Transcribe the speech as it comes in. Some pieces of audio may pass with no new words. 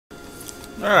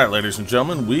Alright, ladies and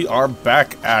gentlemen, we are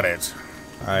back at it.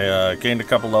 I gained a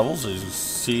couple levels. As you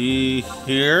see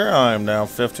here, I'm now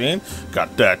 15.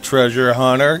 Got that treasure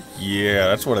hunter. Yeah,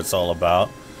 that's what it's all about.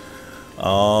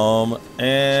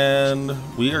 And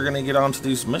we are going to get on to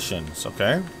these missions,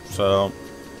 okay? So,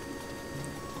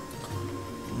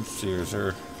 let's see, is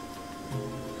there...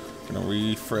 I'm going to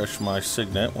refresh my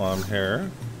signet while I'm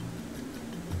here.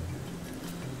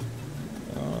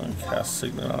 Cast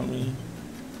signet on me.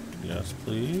 Yes,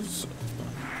 please.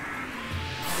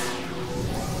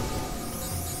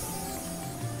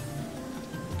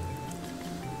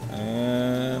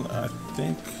 And I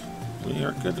think we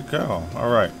are good to go. All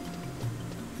right.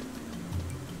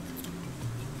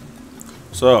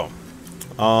 So,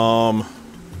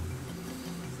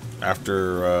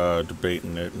 after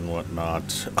debating it and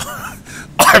whatnot,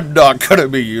 I'm not gonna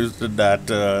be using that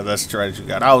that strategy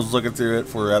guide. I was looking through it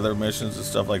for other missions and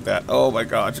stuff like that. Oh my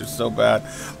gosh, it's so bad.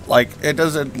 Like, it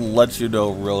doesn't let you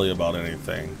know really about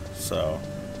anything. So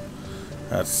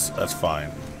that's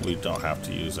fine. We don't have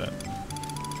to use it.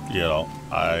 You know,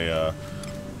 I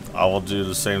will do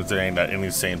the same thing that any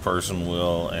sane person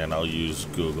will, and I'll use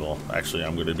Google. Actually,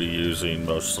 I'm going to be using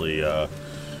mostly the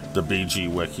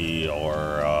BG Wiki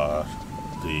or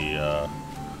the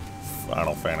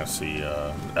Final Fantasy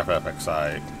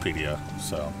FFXI Pedia.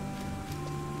 So,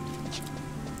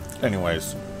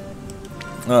 anyways,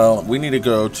 we need to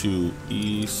go to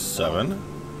E7.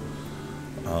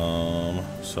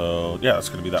 So yeah, it's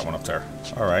gonna be that one up there.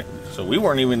 All right. So we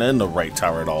weren't even in the right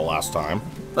tower at all last time.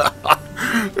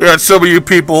 Yeah, some of you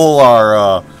people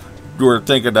are were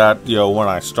thinking that, you know, when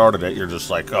I started it, you're just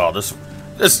like, oh, this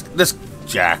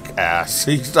jackass.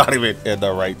 He's not even in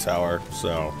the right tower.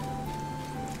 So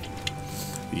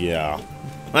yeah,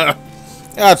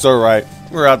 that's all right.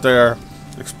 We're out there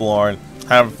exploring,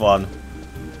 having fun.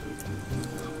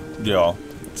 You know,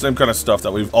 same kind of stuff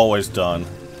that we've always done.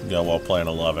 You know, while playing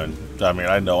 11. I mean,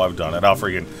 I know I've done it. I'll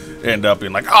freaking end up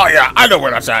being like, oh yeah, I know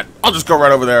where that's at. I'll just go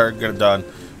right over there and get it done.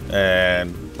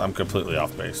 And I'm completely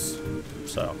off base.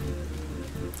 So,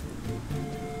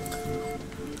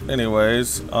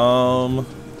 anyways,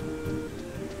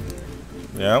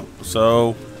 yeah,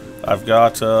 so I've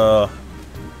got, I'll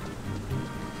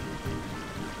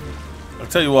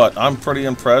tell you what, I'm pretty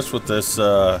impressed with this,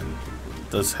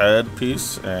 this head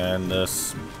piece and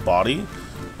this body,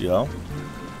 you know.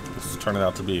 It's turning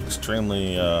out to be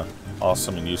extremely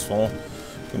awesome and useful.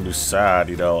 It's going to be sad,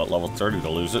 you know, at level 30 to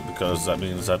lose it, because that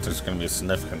means that there's going to be a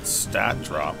significant stat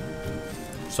drop.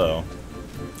 So,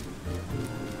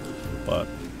 but,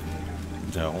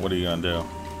 you know, what are you going to do?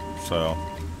 So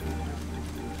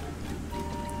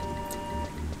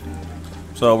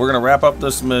we're going to wrap up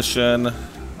this mission.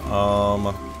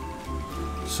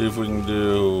 See if we can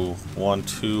do 1,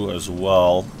 2 as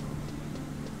well.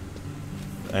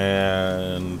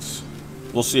 And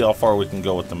we'll see how far we can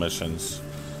go with the missions.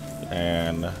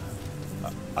 And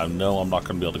I know I'm not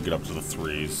going to be able to get up to the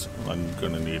 3s. I'm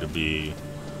going to need to be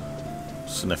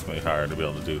significantly higher to be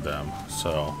able to do them.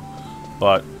 So,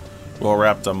 but we'll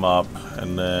wrap them up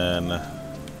and then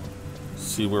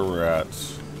see where we're at.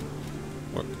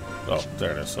 Oh,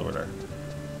 there it is, over there.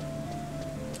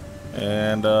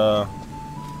 And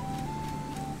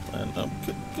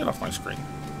get off my screen.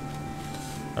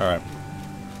 All right.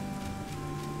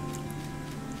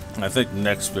 I think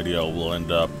next video we'll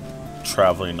end up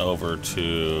traveling over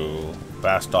to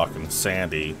Bastock and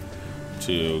Sandy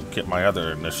to get my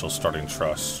other initial starting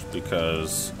trust,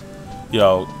 because, you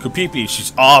know, Kupipi,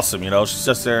 she's awesome, you know, she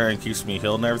sits there and keeps me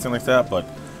healed and everything like that, but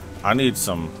I need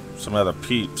some other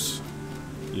peeps,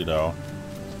 you know.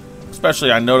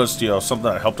 Especially, I noticed, you know,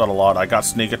 something that helped out a lot. I got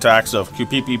sneak attacks. So if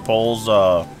Kupipi pulls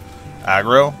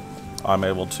aggro, I'm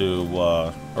able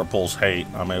to, or pulls hate,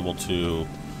 I'm able to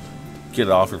get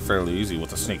it off her fairly easy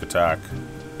with a sneak attack,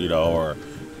 you know. Or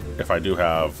if I do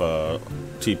have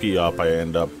TP up, I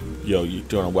end up, you know,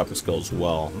 doing a weapon skill as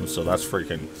well, and so that's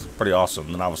freaking pretty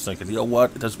awesome. And I was thinking, you know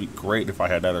what, it does be great if I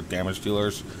had other damage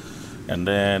dealers, and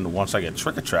then once I get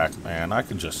trick attack, man, I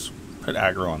can just put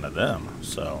aggro onto them.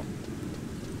 So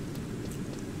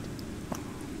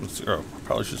let's see. Oh, I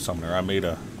probably should summon her. I made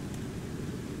a,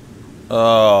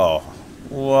 oh,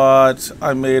 what,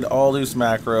 I made all these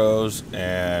macros,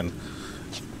 and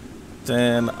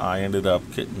then I ended up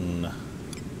getting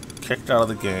kicked out of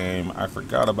the game. I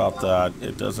forgot about that.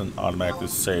 It doesn't automatically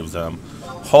save them.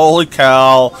 Holy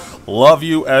cow. Love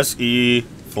you, SE,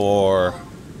 for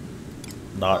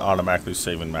not automatically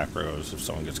saving macros if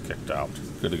someone gets kicked out.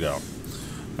 Good to go.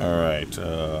 Alright.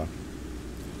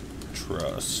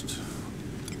 Trust.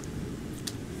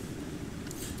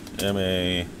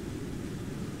 MA.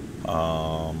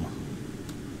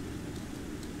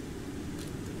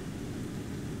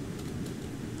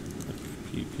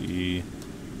 TP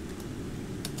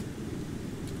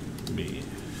me.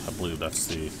 I believe that's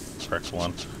the correct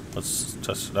one. Let's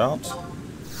test it out.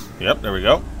 Yep, there we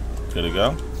go. Good to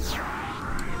go.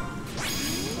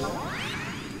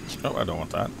 Oh, I don't want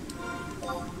that.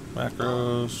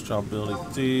 Macros, job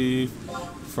ability thief,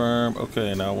 firm.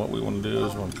 Okay, now what we want to do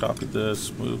is we want to copy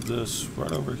this, move this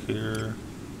right over here.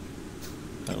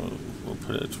 And we'll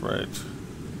put it right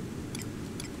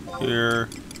here.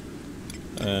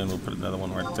 And we'll put another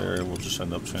one right there. We'll just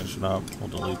end up changing up. We'll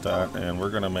delete that. And we're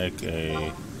going to make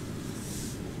a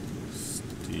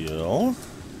steel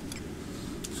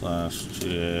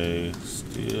 /GA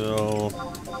steel.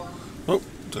 Oh,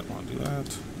 didn't want to do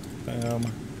that. Bam.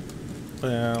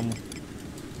 Bam.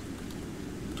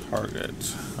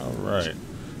 Target. Alright.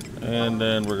 And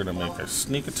then we're going to make a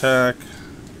sneak attack.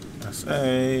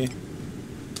 SA.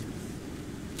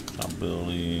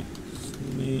 Ability.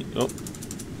 Sneak. Oh.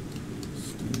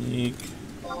 Sneak.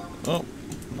 Oh.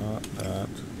 Not that.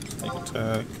 Sneak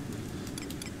attack.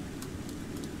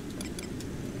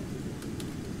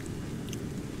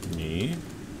 Me.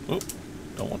 Oh.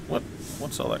 Don't want. What?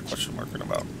 What's all that question marking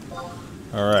about?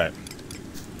 Alright.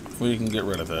 We can get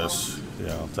rid of this.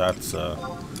 Yeah,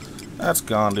 that's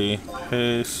Gandhi.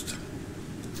 Paste.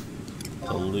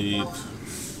 Delete.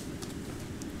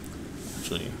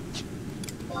 Actually,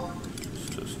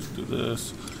 let's just do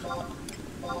this.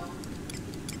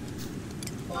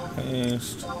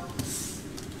 Paste.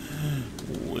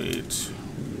 Wait.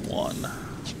 1.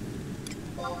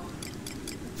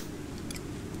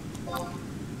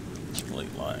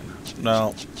 Delete line.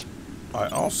 Now, I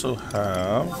also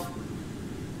have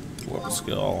weapon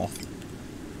skill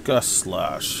Gust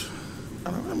Slash.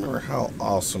 I don't remember how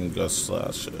awesome Gust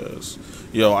Slash is.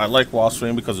 Yo, I like Wasp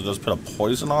Wing because it does put a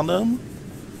poison on them.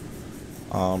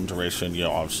 Duration, you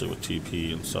know, obviously with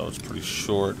TP, and so it's pretty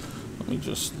short. Let me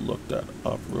just look that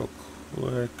up real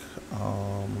quick.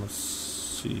 Let's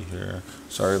see here.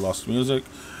 Sorry, lost the music.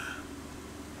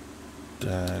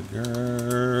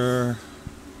 Dagger.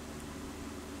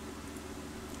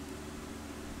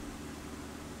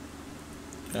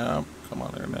 Yeah, come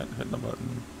on, internet, hitting the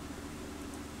button.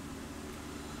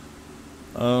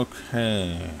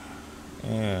 Okay,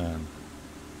 and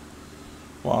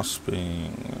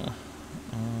wasping.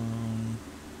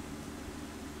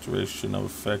 Duration of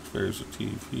effect varies with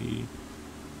TP.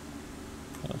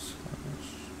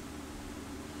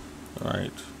 All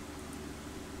right.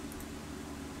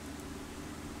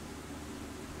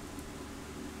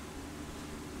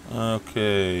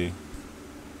 Okay.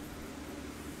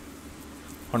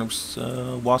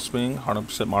 100% wasping,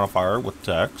 100% modifier with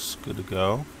Dex. Good to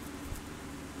go.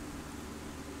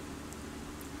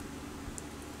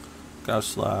 Gust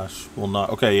Slash will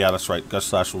not. Okay, yeah, that's right. Gust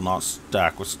Slash will not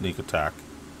stack with sneak attack.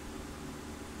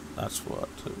 That's what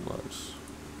it was.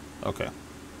 Okay.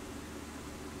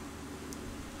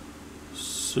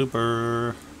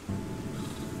 Super.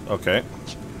 Okay.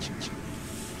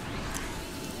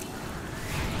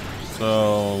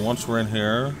 So once we're in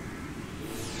here,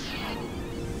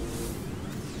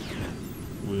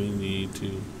 we need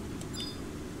to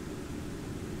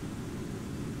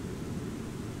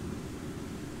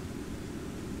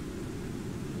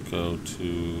go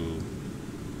to...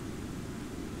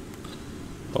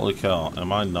 Holy cow,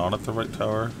 am I not at the right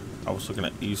tower? I was looking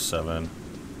at E7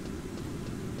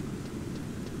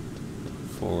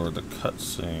 for the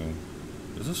cutscene.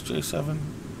 Is this J7?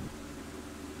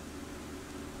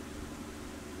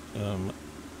 Am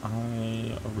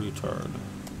I a retard?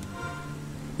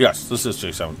 Yes, this is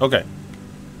J7. Okay.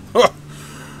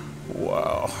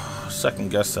 Wow. Second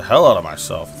guess the hell out of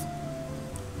myself.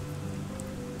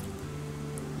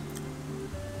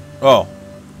 Oh.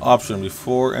 Option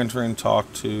before entering,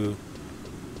 talk to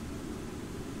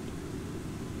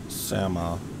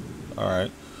Sama.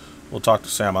 Alright. We'll talk to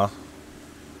Sama.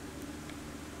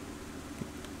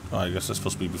 I guess it's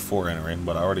supposed to be before entering,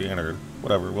 but I already entered.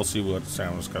 Whatever, we'll see what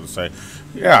Sama's got to say.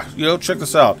 Yeah, you know, check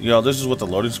this out. You know, this is what the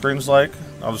loading screen's like.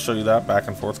 I'll just show you that back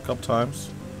and forth a couple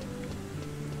times.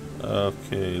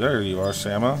 Okay, there you are,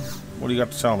 Sama. What do you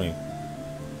got to tell me?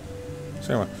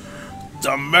 Sama.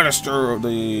 The minister of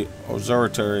the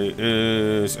observatory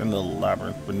is in the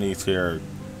labyrinth beneath here.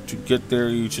 To get there,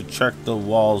 you should check the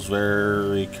walls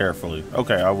very carefully.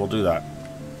 Okay, I will do that.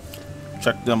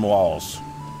 Check them walls.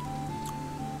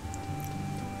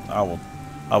 I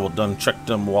will done check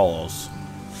them walls.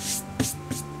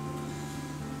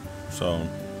 So,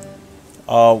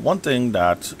 one thing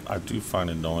that I do find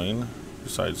annoying,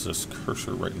 besides this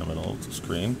cursor right in the middle of the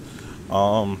screen,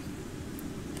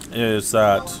 is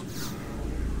that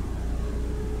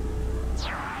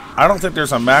I don't think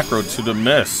there's a macro to the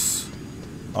miss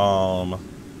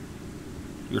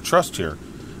your trust here.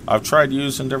 I've tried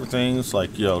using different things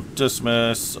like, you know,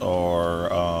 dismiss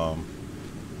or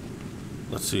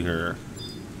let's see here.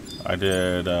 I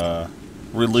did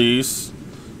release.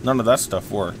 None of that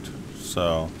stuff worked.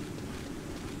 So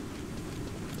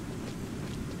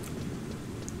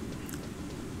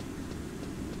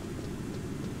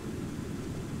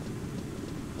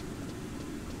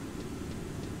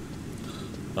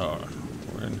oh,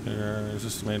 we're in here. Is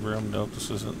this the main room? Nope,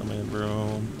 this isn't the main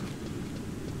room.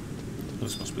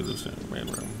 This must be the main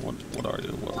room. What are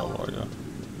you? What level are you?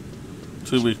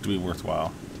 Too weak to be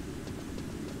worthwhile.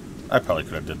 I probably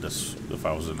could have did this if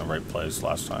I was in the right place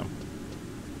last time.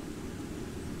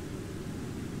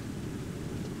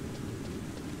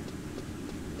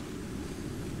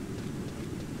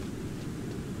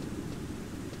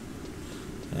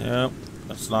 Yep,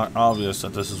 it's not obvious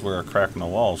that this is where a crack in the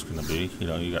wall is going to be. You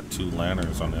know, you got two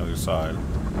lanterns on the other side.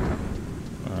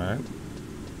 Alright.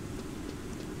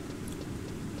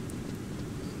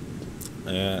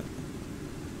 And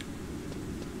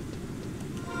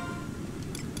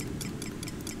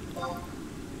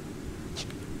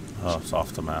oh, it's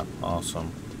off the map.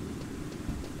 Awesome.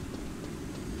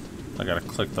 I gotta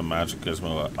click the magic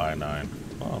gizmo at I-9.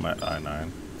 Oh, I'm at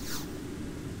I-9.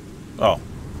 Oh.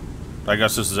 I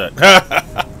guess this is it.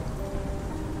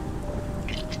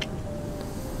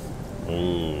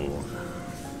 Ooh.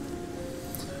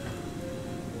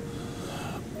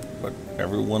 But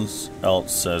everyone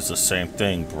else says the same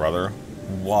thing, brother.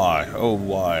 Why? Oh,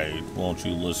 why won't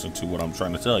you listen to what I'm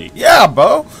trying to tell you? Yeah,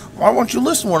 Bo! Why won't you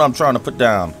listen to what I'm trying to put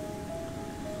down?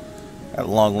 At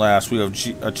long last, we have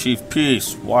achieved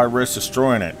peace. Why risk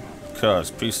destroying it? Because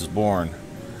peace is born.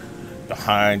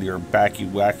 Behind your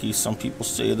backy-wacky, some people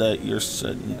say that you're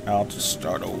setting out to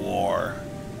start a war.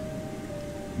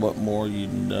 What more you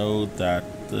know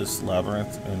that this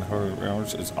labyrinth in her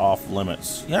realms is off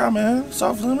limits. Yeah, man, it's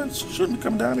off limits. Shouldn't be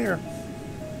coming down here.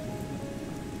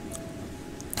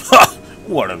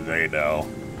 What do they know?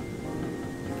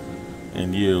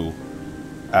 And you,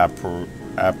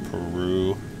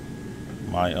 Aparu,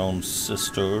 my own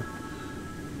sister,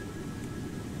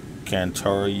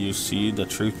 Kantara, you see the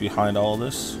truth behind all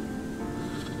this?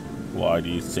 Why do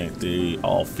you think they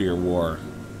all fear war,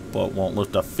 but won't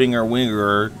lift a finger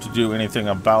to do anything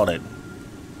about it?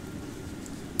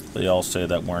 They all say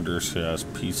that Wonders has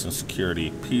peace and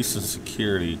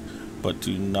security, but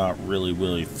do not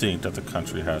really think that the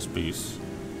country has peace.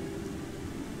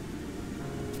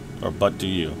 Or but do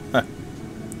you?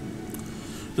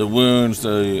 The wounds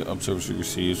the observatory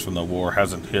receives from the war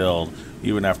hasn't healed,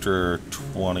 even after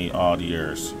 20-odd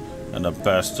years. And the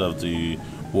best of the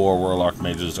war warlock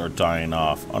mages are dying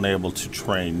off, unable to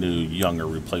train new, younger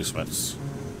replacements.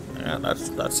 Man,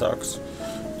 that sucks.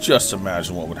 Just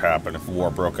imagine what would happen if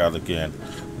war broke out again.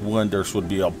 Wonders would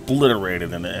be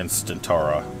obliterated in an instant,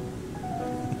 Tara.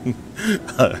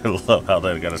 I love how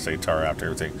they gotta say Tara after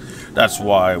everything. That's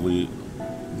why we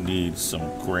need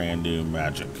some grand new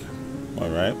magic.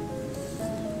 Alright.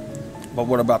 But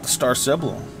what about the Star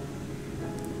Sibyl?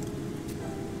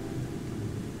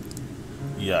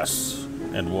 Yes.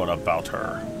 And what about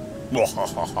her?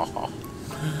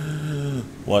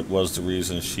 What was the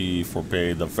reason she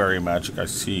forbade the very magic I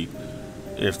seek?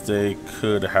 If they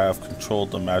could have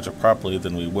controlled the magic properly,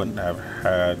 then we wouldn't have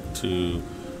had to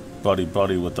buddy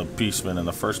with the beastmen in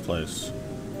the first place.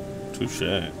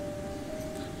 Touché.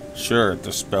 Sure,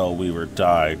 the spell weaver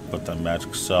died, but the magic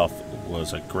itself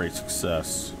was a great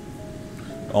success.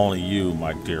 Only you,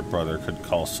 my dear brother, could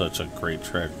call such a great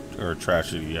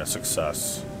tragedy a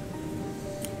success.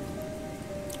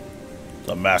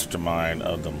 The mastermind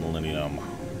of the Millennium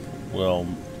will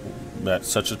met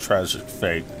such a tragic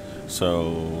fate.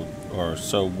 So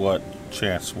what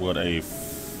chance would a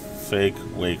fake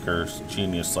waker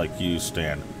genius like you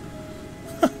stand?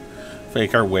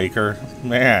 Faker waker,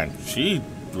 man, she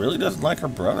really doesn't like her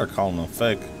brother calling him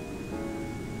fake.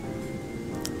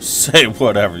 Say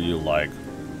whatever you like.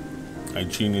 A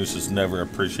genius is never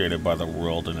appreciated by the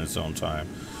world in its own time.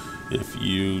 If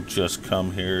you just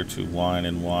come here to whine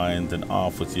and whine, then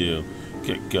off with you.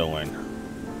 Get going.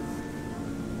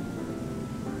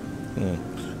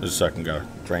 Just a second, gotta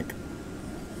drink.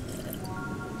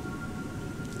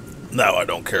 Now I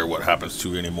don't care what happens to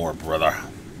you anymore, brother.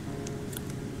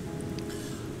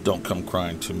 Don't come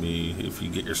crying to me if you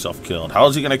get yourself killed. How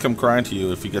is he gonna come crying to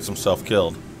you if he gets himself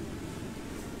killed?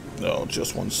 No,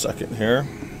 just 1 second here.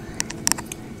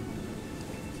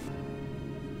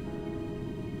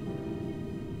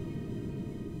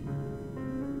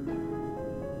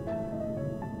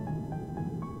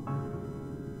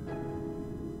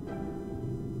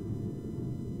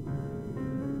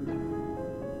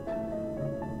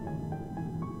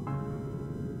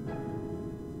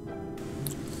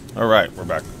 Alright, we're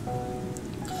back.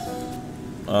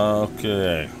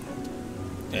 Okay.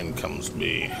 In comes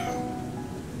me.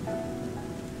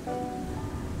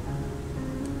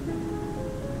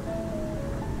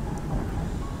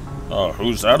 Oh,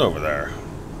 who's that over there?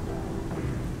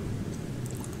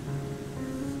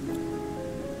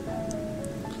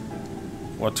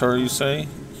 What are you say?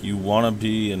 You want to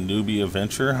be a newbie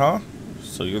adventurer, huh?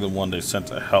 So you're the one they sent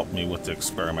to help me with the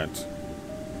experiment.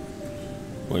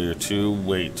 Well, you're too.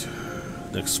 Wait.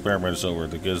 The experiment is over.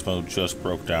 The gizmo just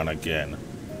broke down again.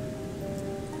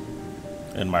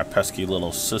 And my pesky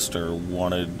little sister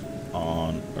wandered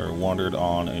on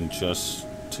and just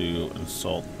to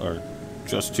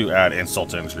add insult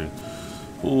to injury.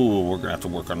 Ooh, we're gonna have to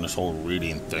work on this whole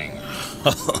reading thing.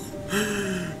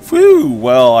 Phew,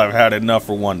 well, I've had enough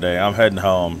for one day. I'm heading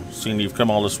home. Seeing you've come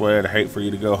all this way, I'd hate for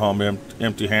you to go home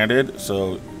empty-handed,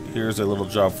 so here's a little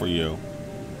job for you.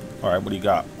 Alright, what do you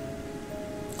got?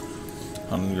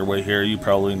 On your way here, you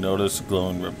probably noticed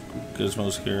glowing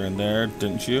gizmos here and there,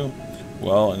 didn't you?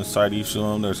 Well, inside each of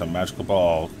them, there's a magical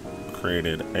ball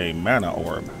created, a mana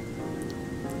orb.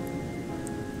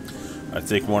 I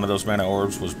think one of those mana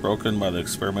orbs was broken by the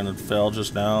experiment and failed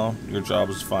just now. Your job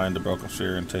is to find the broken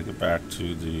sphere and take it back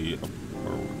to the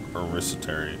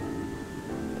Oristary.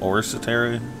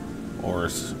 Oristary.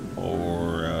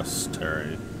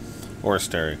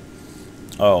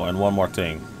 Oh, and one more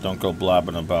thing. Don't go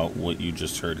blabbing about what you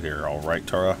just heard here, alright,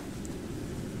 Tara?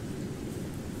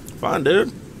 Fine,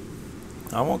 dude.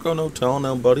 I won't go no telling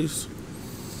them buddies.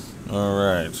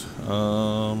 Alright,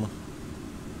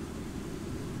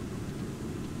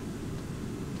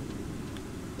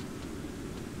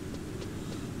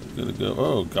 good to go.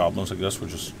 Oh, goblins, I guess, were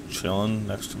just chilling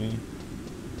next to me.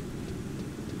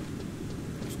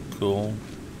 Cool.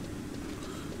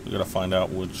 We gotta find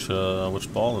out which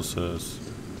ball this is.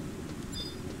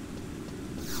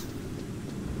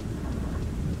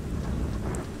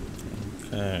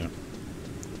 Okay.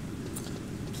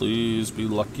 Please be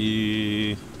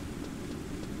lucky.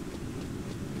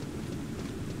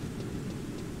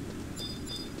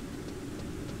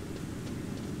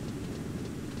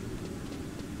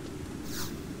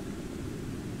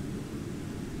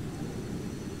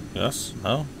 Yes?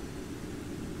 No?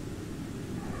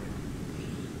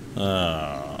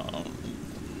 No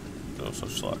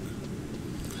such luck.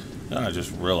 Yeah, I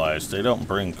just realized they don't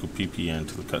bring Kupipi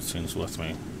into the cutscenes with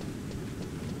me.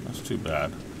 That's too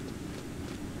bad.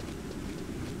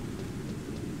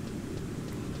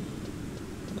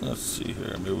 Let's see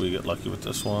here. Maybe we get lucky with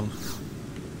this one.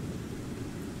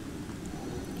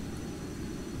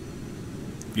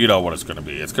 You know what it's going to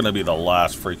be. It's going to be the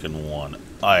last freaking one.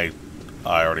 I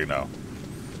already know.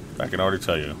 I can already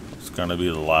tell you. It's going to be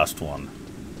the last one.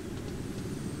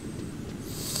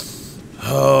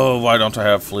 Oh, why don't I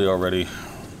have Flea already?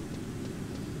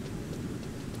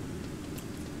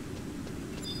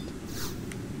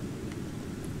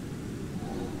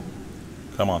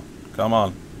 Come on. Come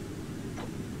on.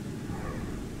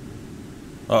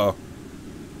 Uh-oh.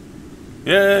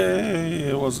 Yay!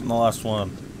 It wasn't the last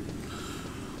one.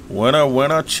 Winner,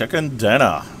 winner, chicken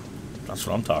dinner. That's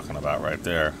what I'm talking about right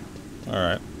there.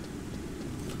 Alright.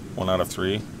 1 out of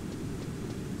 3.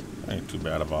 Ain't too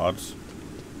bad of odds.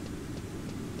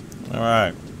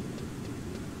 Alright.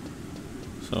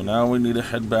 So now we need to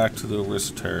head back to the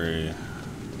Oristary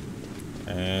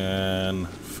and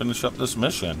finish up this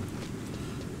mission.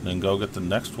 Then go get the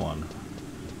next one.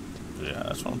 Yeah,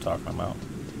 that's what I'm talking about.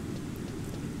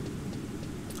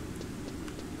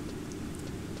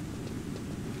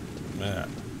 Man.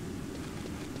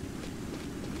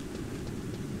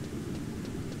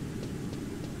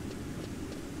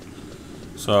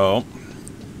 So,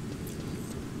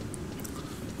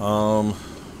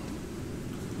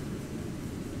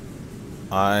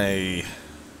 I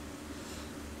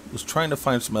was trying to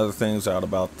find some other things out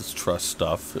about this trust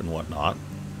stuff and whatnot,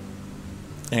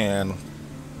 and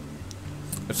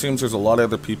it seems there's a lot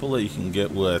of other people that you can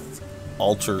get with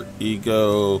alter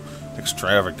ego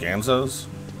extravaganzas.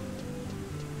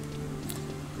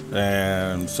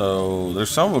 And so there's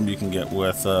some of them you can get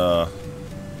with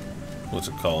what's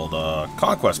it called,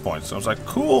 conquest points. So I was like,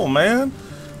 cool, man,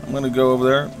 I'm gonna go over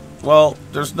there. Well,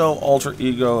 there's no alter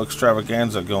ego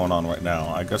extravaganza going on right now.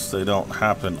 I guess they don't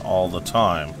happen all the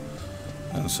time,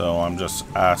 and so I'm just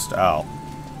asked out.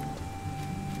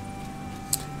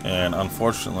 And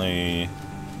unfortunately,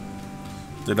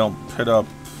 they don't put up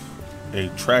a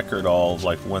tracker at all of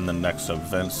like when the next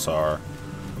events are.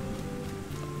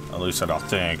 At least I don't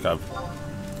think. I've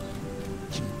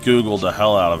Googled the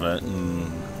hell out of it,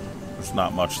 and there's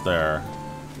not much there.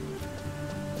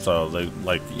 So they,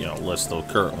 like, you know, list the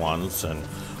current ones, and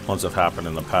ones have happened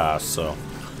in the past. So,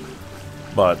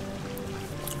 but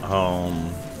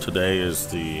today is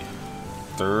the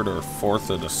 3rd or 4th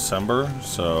of December,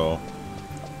 so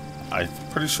I'm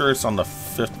pretty sure it's on the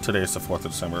 5th. Today is the 4th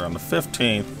of December. On the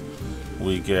 15th,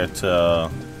 we get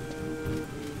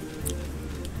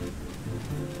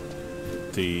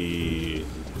the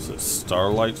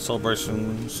Starlight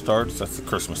celebration starts. That's the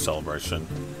Christmas celebration.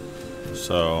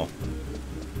 So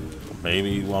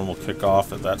maybe one will kick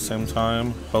off at that same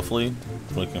time. Hopefully,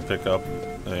 we can pick up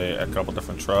a couple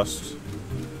different trusts.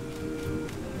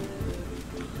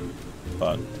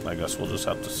 But I guess we'll just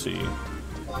have to see.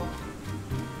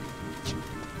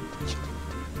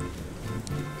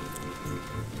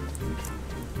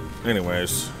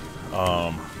 Anyways,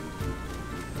 other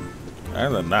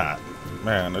than that,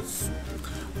 man,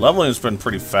 leveling has been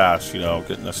pretty fast, you know,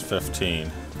 getting this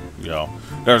 15. You know,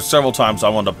 there are several times I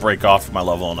wanted to break off my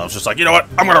level, and I was just like, you know what,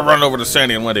 I'm gonna run over to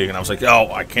Sandy and Wendy, and I was like,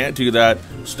 oh, I can't do that.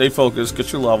 Stay focused,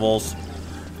 get your levels.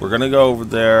 We're gonna go over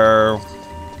there.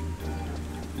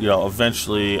 You know,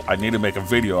 eventually, I need to make a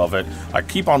video of it. I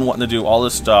keep on wanting to do all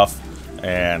this stuff,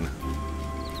 and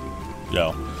you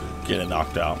know, get it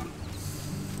knocked out.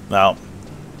 Now,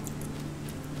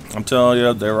 I'm telling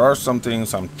you, there are some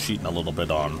things I'm cheating a little bit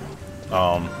on.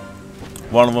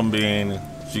 One of them being,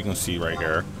 as you can see right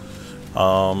here,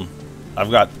 I've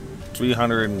got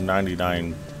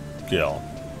 399 gil,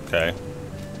 okay?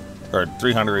 Or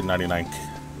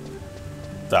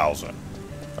 399,000,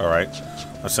 alright?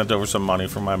 I sent over some money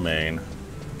from my main,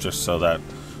 just so that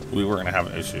we weren't going to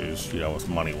have issues, you know, with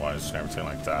money-wise and everything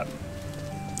like that.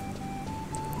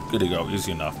 Good to go,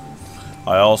 easy enough.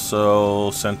 I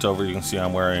also sent over, you can see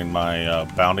I'm wearing my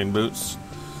bounding boots.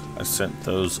 I sent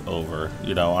those over.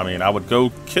 You know, I mean, I would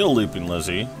go kill Leaping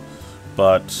Lizzie,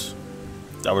 but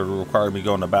that would require me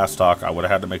going to Bastock. I would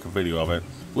have had to make a video of it.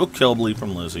 We'll kill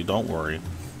Leaping Lizzie, don't worry.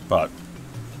 But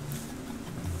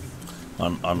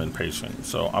I'm impatient.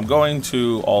 So I'm going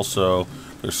to also,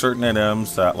 there's certain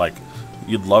items that, like,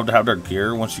 you'd love to have their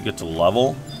gear once you get to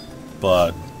level,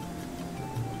 but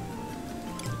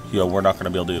you know, we're not going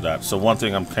to be able to do that. So one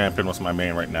thing I'm camping with my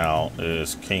main right now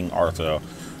is King Artho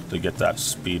to get that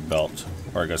speed belt,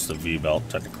 or I guess the V belt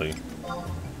technically.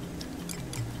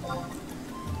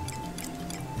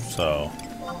 So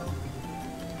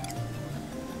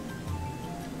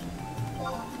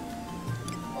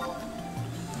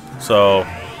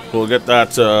we'll get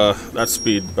that that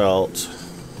speed belt.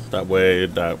 That way,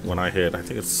 that when I hit, I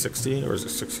think it's 60 or is it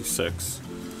 66?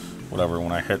 Whatever.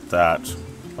 When I hit that,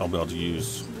 I'll be able to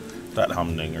use that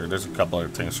humdinger. There's a couple other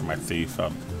things for my thief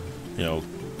I've, you know,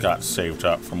 got saved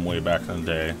up from way back in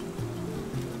the day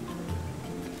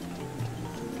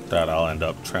that I'll end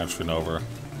up transferring over,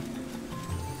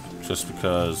 just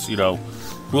because, you know,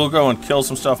 we'll go and kill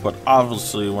some stuff, but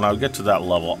obviously when I get to that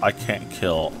level I can't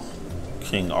kill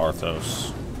King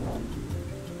Arthos.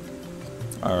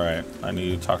 Alright, I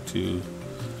need to talk to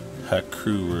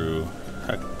Hekuru.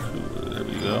 There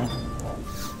we go.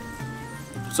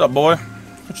 What's up, boy?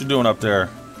 What you doing up there?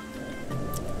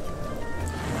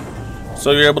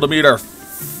 So you're able to meet our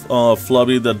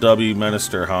Flubby the Dubby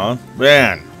Minister, huh?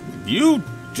 Man, you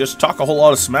just talk a whole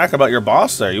lot of smack about your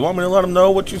boss there. You want me to let him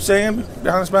know what you're saying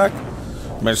behind his back?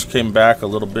 Minister came back a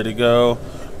little bit ago,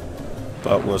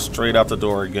 but was straight out the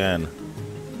door again.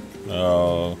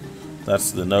 Oh,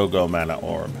 that's the no-go mana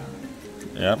orb.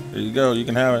 Yep, there you go. You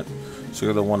can have it. So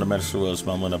you're the one the Minister was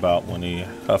mumbling about when he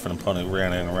huffing and puffing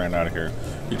ran in and ran out of here.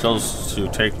 He told us to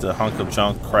take the hunk of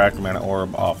junk cracked mana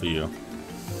orb off of you.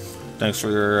 Thanks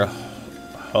for your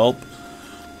help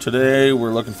today.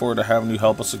 We're looking forward to having you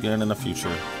help us again in the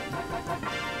future.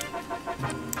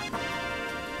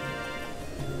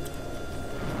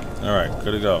 Alright,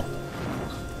 good to go.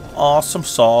 Awesome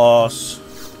sauce.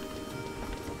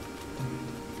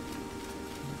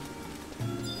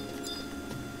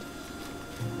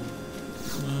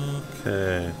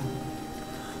 Okay.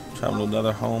 Travel to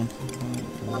another home.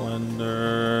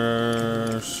 Wonders.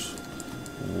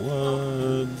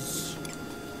 Woods.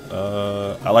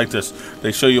 I like this.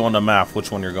 They show you on the map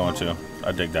which one you're going to.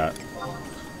 I dig that.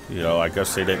 You know, I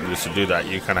guess they didn't used to do that.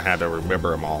 You kind of had to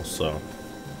remember them all, so.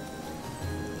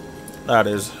 That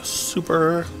is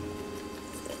super.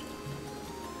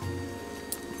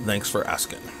 Thanks for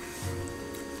asking.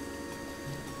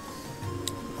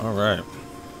 Alright.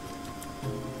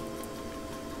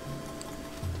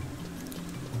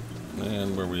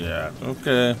 And where we at?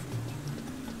 Okay.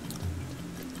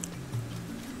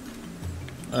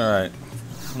 Alright.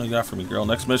 What do you got for me, girl?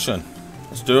 Next mission.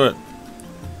 Let's do it.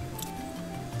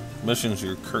 Missions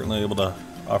you're currently able to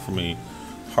offer me.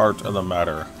 Heart of the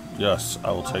matter. Yes,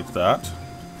 I will take that.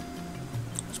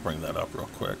 Let's bring that up real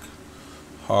quick.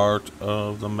 Heart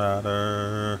of the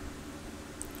matter.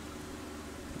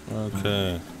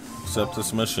 Okay. Accept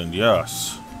this mission.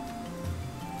 Yes.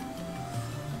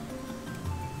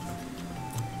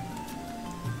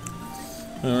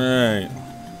 Alright.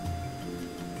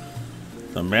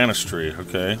 The Manistry,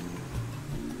 okay.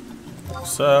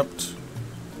 Accept.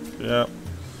 Yep.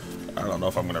 I don't know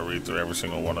if I'm going to read through every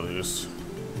single one of these.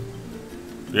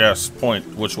 Yes, point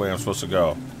which way I'm supposed to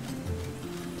go.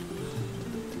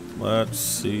 Let's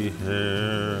see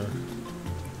here.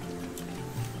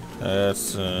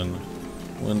 That's in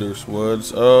Winders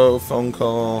Woods. Oh, phone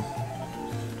call.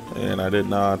 And I did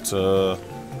not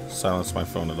silence my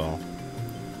phone at all.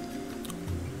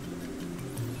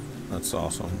 That's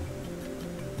awesome.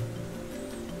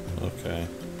 Okay.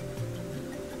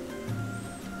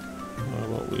 How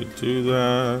about we do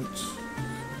that?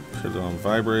 Put it on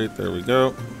vibrate. There we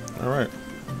go. Alright.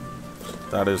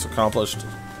 That is accomplished.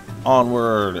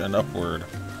 Onward and upward.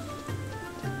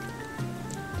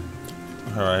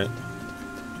 Alright.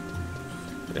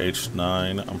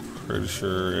 H9. I'm pretty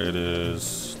sure it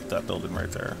is that building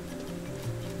right there.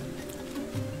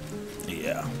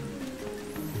 Yeah.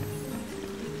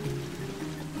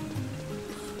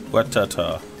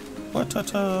 Watata.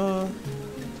 Watata.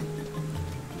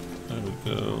 There we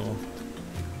go.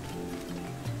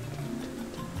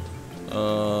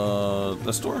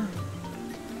 The store?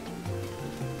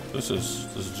 This is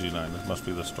G9. It must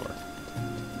be the store.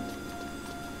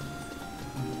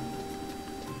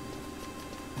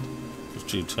 It's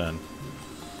G10.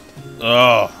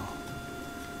 Oh.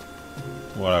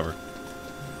 Whatever.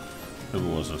 Maybe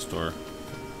it was the store.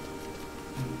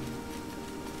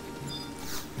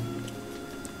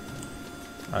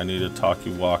 I need a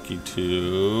talkie-walkie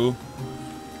to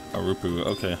Arupu.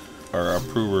 Okay. Or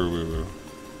Apururu.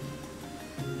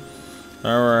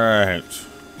 Alright.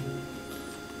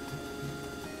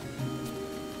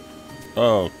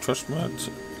 Oh, Trustment.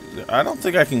 I don't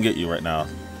think I can get you right now.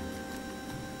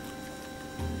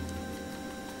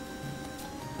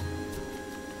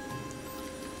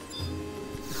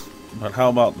 But how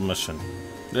about the mission?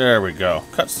 There we go.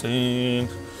 Cutscene.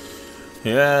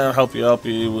 Yeah, I'll help you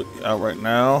out right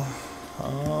now.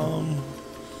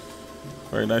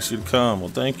 Very nice of you to come. Well,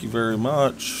 thank you very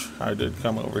much. I did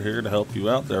come over here to help you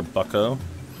out there, bucko.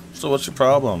 So what's your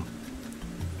problem?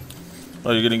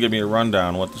 Oh, you're going to give me a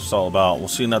rundown what this is all about. Well,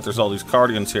 seeing that there's all these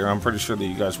Cardians here, I'm pretty sure that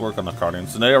you guys work on the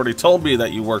Cardians. And they already told me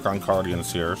that you work on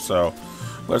Cardians here, so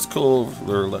that's cool.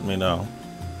 They're letting me know.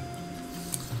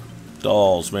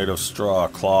 Dolls made of straw,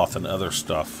 cloth, and other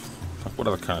stuff. What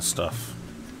other kind of stuff?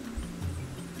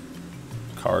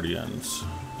 Cardians.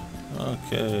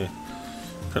 Okay.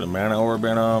 Put a mana orb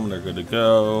in them. They're good to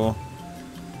go.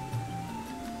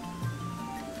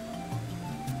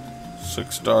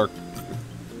 6 dark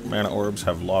mana orbs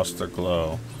have lost their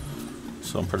glow.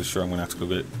 So I'm pretty sure I'm going to have to go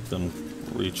get them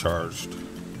recharged.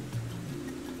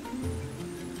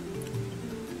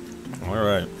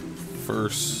 Alright.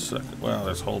 First, second. Well,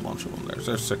 there's a whole bunch of them.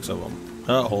 There's 6 of them.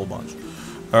 A whole bunch.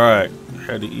 Alright.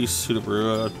 Head to East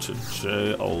Sudabrua to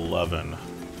J11.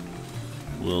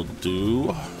 Will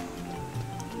do.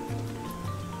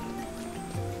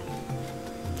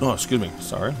 Oh, excuse me.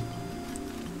 Sorry.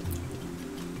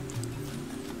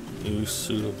 East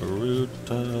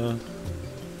Sudabrua.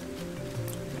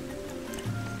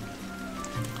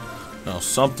 Now,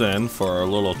 something for our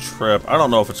little trip. I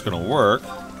don't know if it's going to work.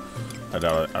 I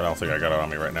doubt it. I don't think I got it on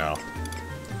me right now.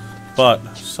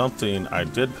 But something I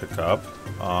did pick up.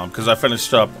 Because I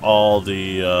finished up all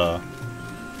the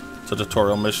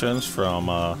tutorial missions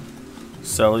from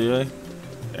Celia,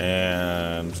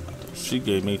 and she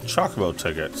gave me Chocobo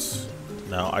tickets.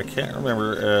 Now I can't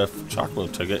remember if Chocobo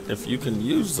ticket, if you can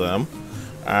use them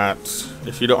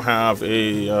if you don't have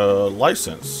a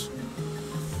license.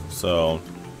 So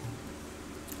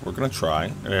we're gonna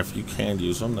try, and if you can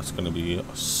use them, that's gonna be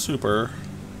super,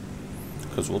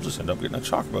 because we'll just end up getting a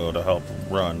Chocobo to help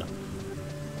run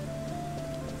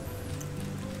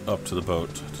up to the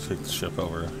boat to take the ship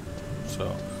over.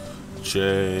 So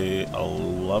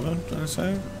J11, did I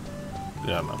say?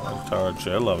 Yeah, no, tower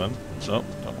J11. Nope,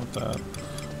 don't want that.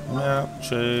 Map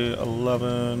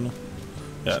J11.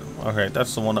 Yeah, okay,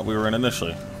 that's the one that we were in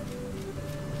initially.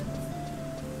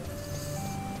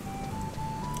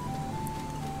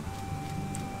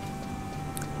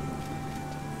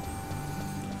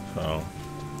 So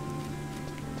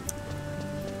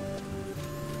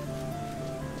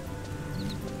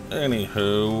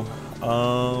anywho,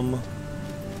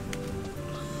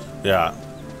 yeah.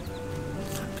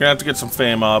 Gonna have to get some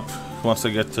fame up once I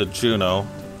get to Juneau,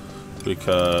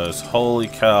 because holy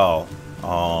cow,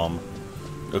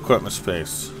 Equipment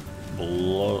space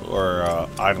below, or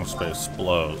item space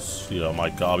blows. You know, my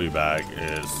gobby bag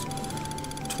is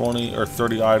 20 or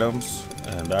 30 items,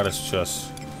 and that is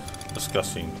just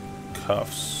disgusting.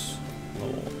 Cuffs.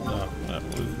 Oh, no,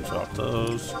 we can drop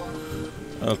those.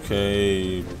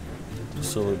 Okay.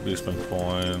 Silver beastman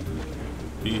coin.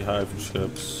 Beehive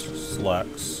chips.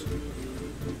 Slacks.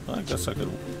 I guess I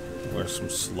could wear some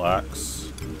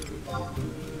slacks.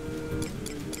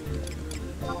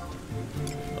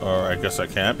 Or I guess I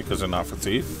can't because they're not for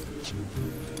thief.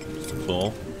 It's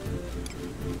cool.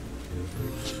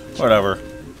 Whatever.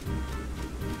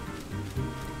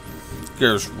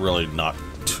 Gear's really not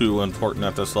too important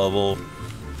at this level.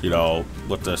 You know,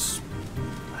 with this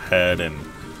head and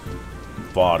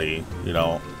body, you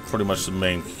know, pretty much the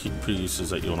main key pieces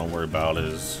that you want to worry about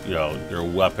is, you know, your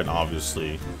weapon,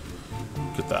 obviously.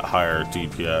 Get that higher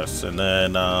DPS. And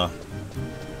then,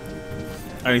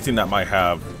 anything that might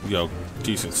have, you know,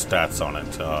 decent stats on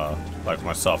it. Like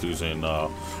myself using,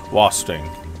 Wasp Sting.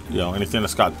 You know, anything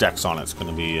that's got dex on it's going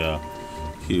to be a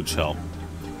huge help.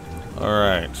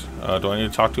 Alright. Do I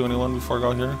need to talk to anyone before I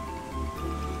go here?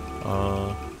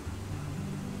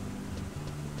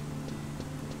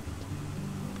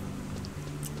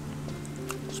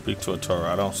 Speak to a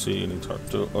Tara. I don't see any Tara.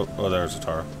 Oh, there's a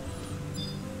Tara.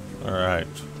 Alright.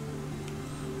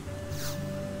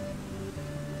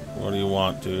 What do you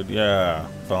want, dude? Yeah.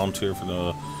 Volunteer for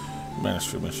the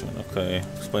ministry mission. Okay.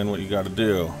 Explain what you gotta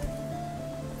do.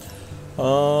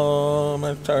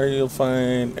 Mentor, you'll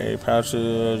find a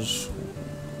passage.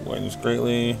 Widens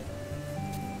greatly.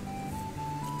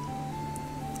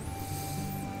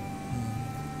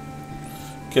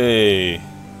 Okay.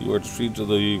 You are to proceed to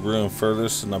the room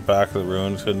furthest in the back of the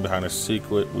room, hidden behind a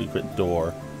secret weaklet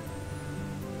door.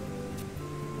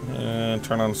 And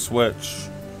turn on the switch.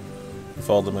 If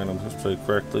all the mana is played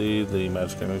correctly, the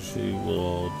magic energy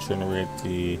will generate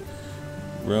the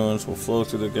runes, will flow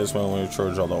through the gizmo when we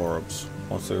charge all the orbs.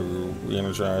 Once they're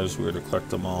re-energized, we are to collect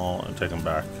them all and take them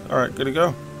back. Alright, good to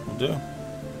go. We'll do.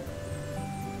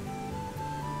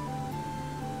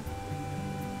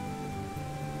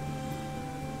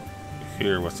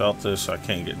 Here, without this, I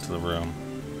can't get into the room.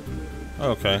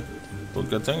 Okay. Well,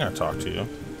 good thing I talked to you.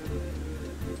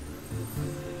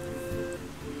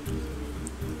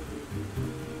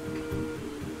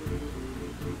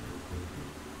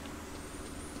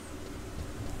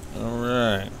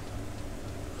 Alright.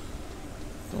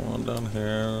 Go on down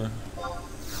here.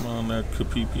 Come on there,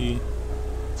 Kapipi.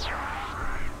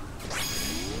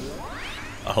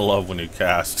 I love when you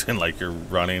cast and like you're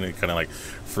running, it kind of like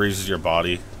freezes your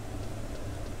body.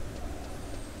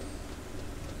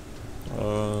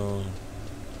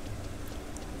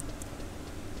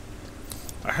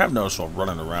 I have noticed while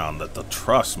running around that the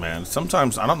trust, man,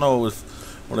 sometimes, I don't know if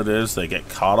what it is, they get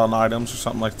caught on items or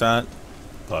something like that,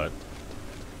 but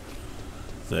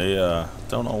they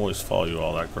don't always follow you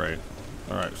all that great.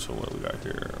 Alright, so what do we got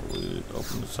here? We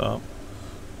open this up.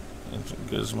 Ancient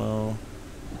Gizmo.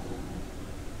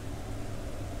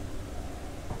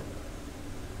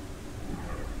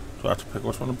 Do I have to pick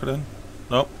which one to put in?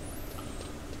 Nope.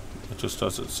 It just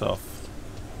does it itself.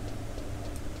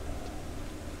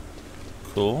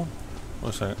 Cool.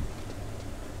 What's that?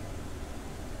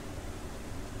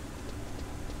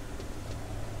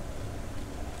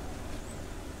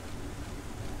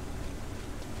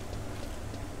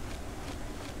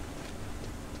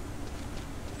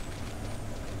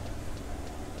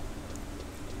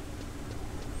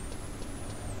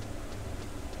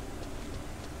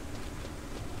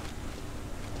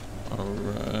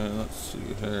 Alright, let's see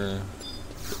here.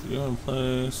 Put you in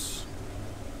place.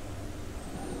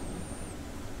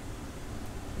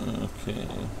 Okay.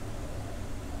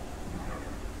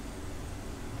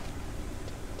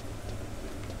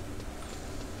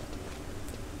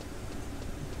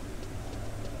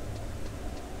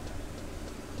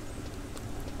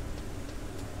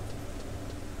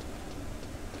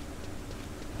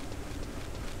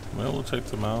 Well, we'll take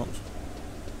them out.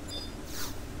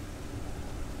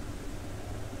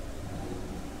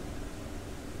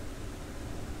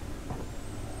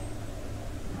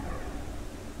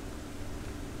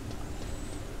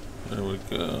 There we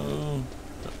go.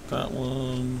 Got that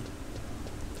one.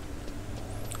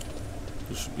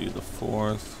 This should be the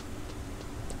fourth.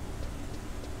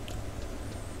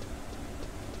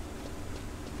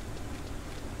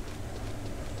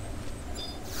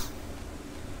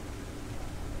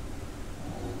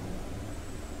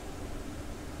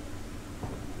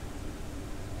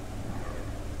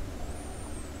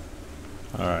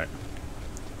 Alright.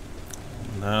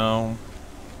 Now.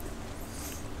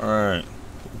 Alright.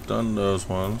 Done those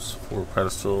ones. 4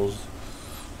 pedestals.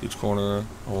 Each corner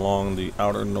along the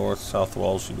outer north-south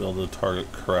walls should be able to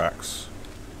target cracks.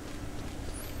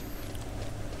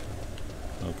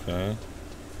 Okay,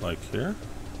 like here.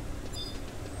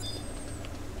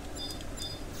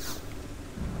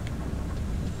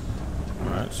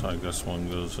 Alright, so I guess one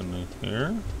goes in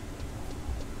here.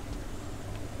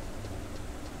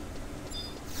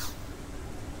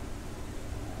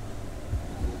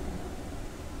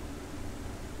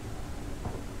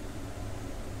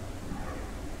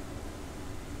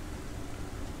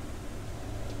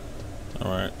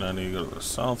 Alright, now I need to go to the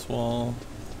south wall.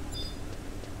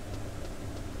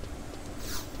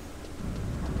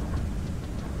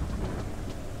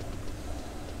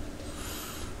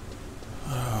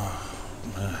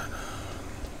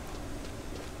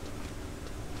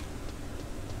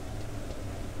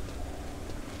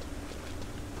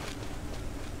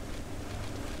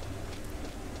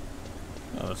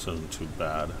 Oh, this isn't too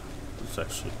bad. It's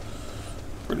actually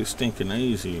pretty stinking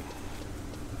easy.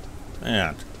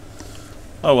 Man.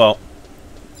 Oh well.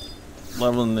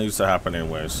 Leveling needs to happen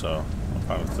anyway, so I'm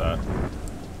fine with that.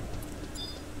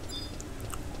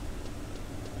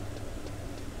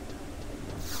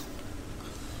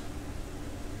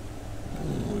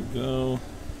 There we go.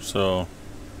 So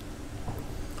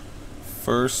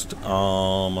first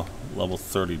level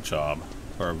 30 job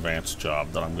or advanced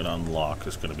job that I'm gonna unlock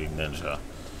is gonna be ninja.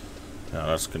 Now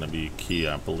that's gonna be key,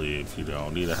 I believe. You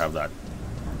don't need to have that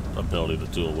ability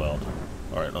to dual weld.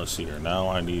 Alright, let's see here. Now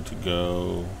I need to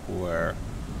go where?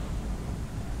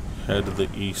 Head to the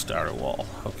east outer wall.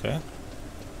 Okay.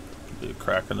 Be a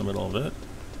crack in the middle of it.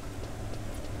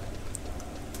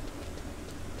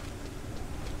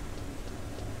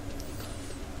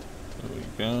 There we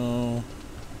go.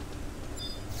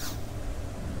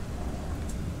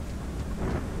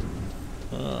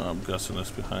 I'm guessing it's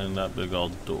behind that big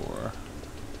old door.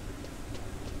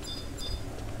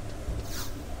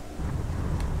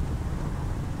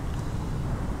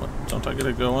 What, don't I get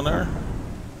to go in there?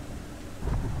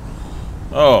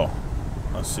 Oh,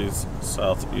 I see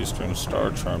southeastern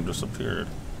star charm disappeared.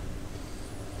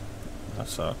 That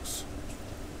sucks.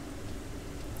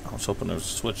 I was hoping there was a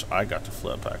switch I got to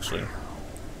flip, actually.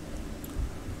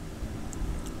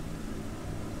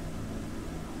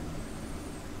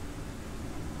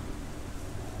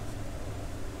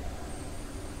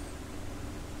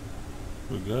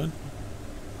 We good?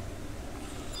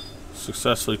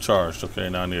 Successfully charged. Okay,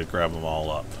 now I need to grab them all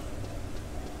up.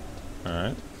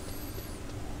 Alright.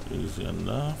 Easy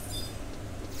enough.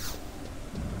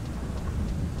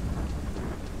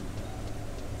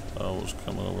 Oh, let's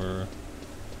come over.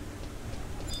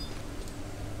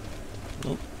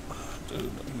 Oh, dude,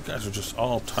 you guys are just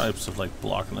all types of like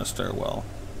blocking the stairwell.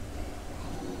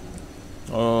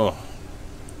 Oh.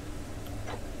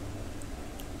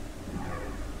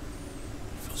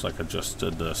 Feels like I just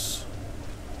did this.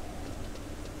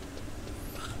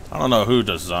 I don't know who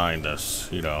designed this,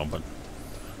 you know, but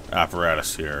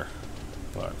apparatus here,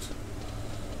 but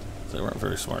they weren't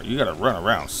very smart. You gotta run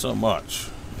around so much,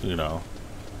 you know.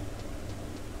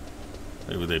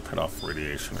 Maybe they put off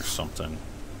radiation or something.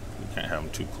 You can't have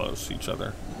them too close to each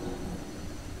other.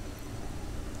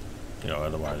 You know,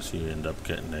 otherwise you end up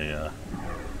getting a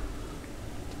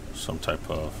some type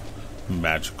of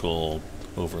magical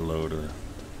overload or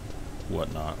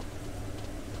whatnot.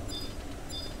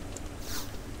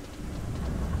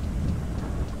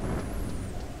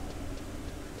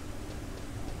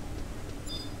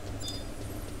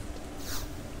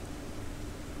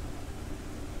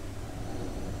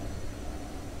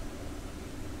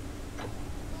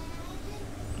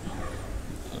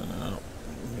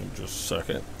 Just a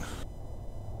second.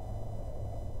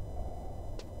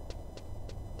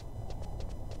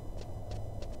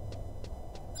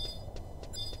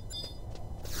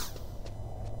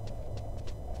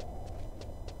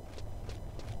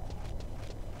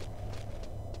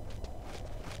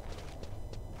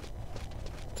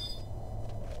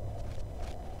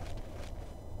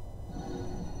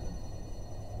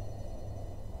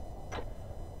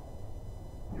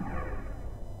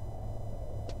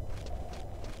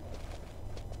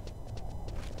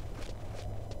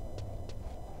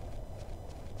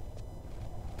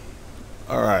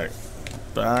 Alright,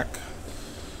 back.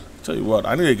 Tell you what,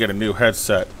 I need to get a new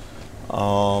headset.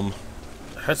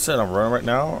 Headset I'm running right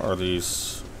now are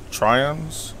these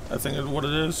Trions, I think is what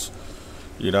it is.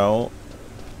 You know,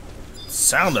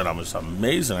 sound of them is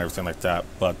amazing and everything like that,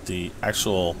 but the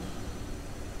actual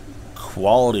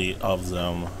quality of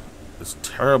them is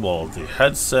terrible. The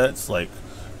headsets, like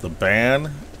the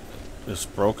band is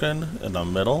broken in the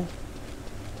middle.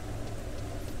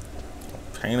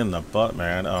 Pain in the butt,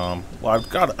 man. Well, I've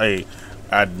got a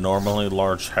abnormally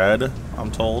large head,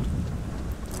 I'm told.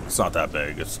 It's not that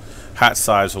big. It's hat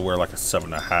size will wear like a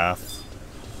 7.5.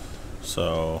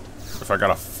 So if I got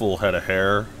a full head of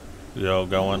hair, you know,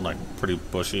 going like pretty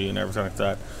bushy and everything like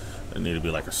that, it need to be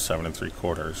like a 7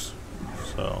 3/4.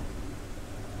 So,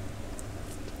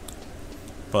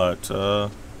 but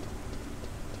all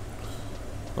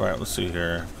right, let's see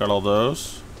here. Got all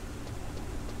those.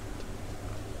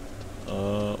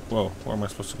 Whoa, where am I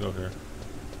supposed to go here?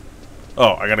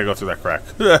 Oh, I gotta go through that crack.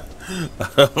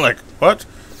 Like, what?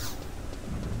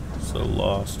 So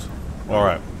lost.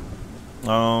 Alright.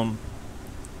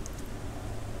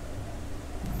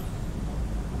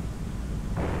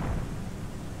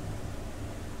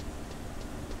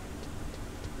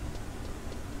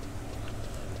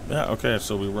 Yeah, okay,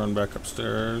 so we run back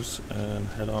upstairs and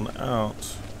head on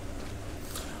out.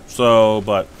 So,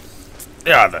 but,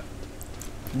 yeah, the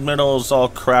middle is all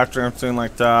cracked or anything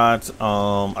like that.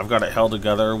 I've got it held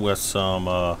together with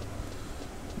some,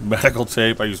 medical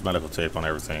tape. I use medical tape on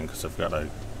everything because I've got a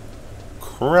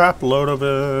crap load of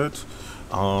it.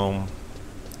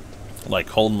 Like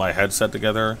holding my headset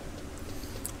together.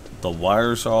 The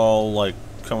wires all like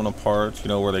coming apart, you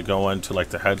know, where they go into like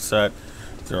the headset.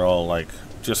 They're all like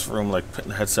just from like putting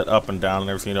the headset up and down and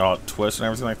everything, you know, how it twists and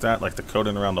everything like that. Like the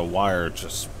coating around the wire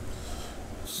just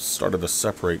started to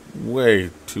separate way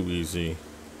too easy.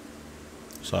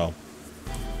 So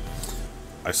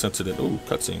I sensed it. Ooh,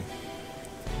 cutscene.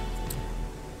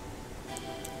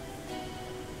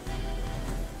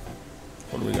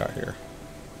 What do we got here?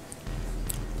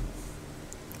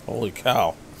 Holy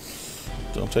cow.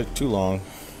 Don't take too long.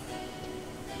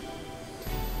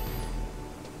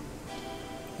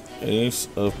 Ace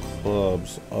of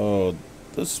clubs. Oh,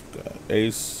 this guy.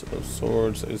 Ace of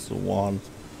swords. Ace of wands.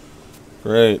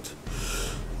 Great.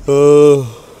 Many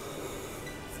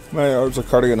orbs of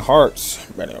cardigan hearts.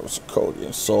 Many orbs of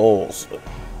cardigan souls.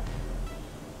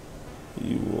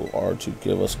 You are to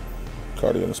give us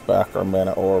Guardians back our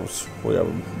mana orbs. We have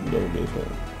no need of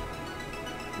them.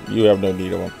 You have no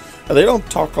need of them. And they don't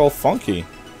talk all funky.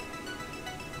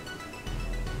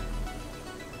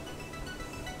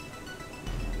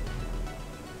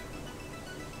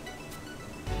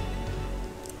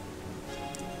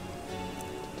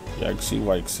 Yagsy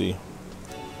Wixy.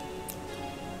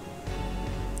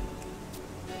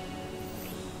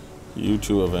 You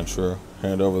too, adventurer.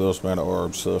 Hand over those mana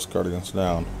orbs to those guardians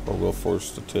down, or we'll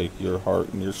force to take your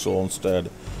heart and your soul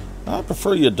instead. I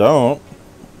prefer you don't.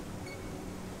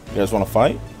 You guys want to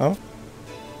fight? Huh?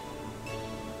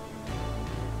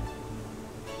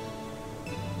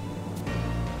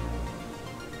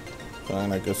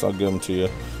 Fine, I guess I'll give them to you.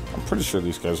 I'm pretty sure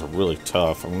these guys are really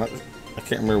tough. I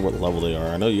can't remember what level they are.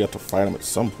 I know you have to fight them at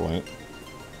some point.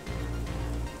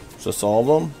 Is this all of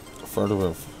them?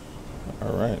 Affirmative.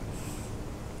 Alright.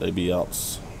 They be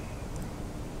else.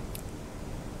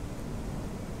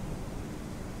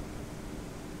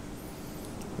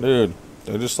 Dude,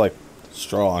 they're just like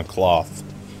straw on cloth.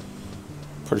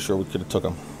 Pretty sure we could have took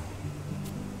them.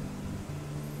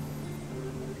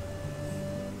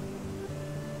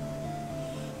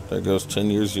 There goes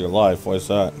 10 years of your life. Why is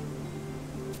that?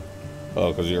 Oh,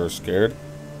 because you were scared?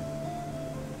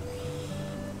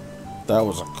 That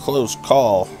was a close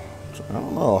call. I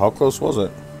don't know. How close was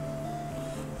it?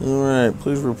 Alright,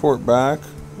 please report back.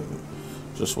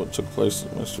 Just what took place,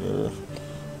 Mr.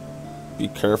 Be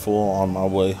careful on my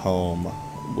way home.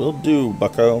 Will do,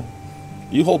 bucko.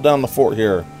 You hold down the fort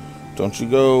here. Don't you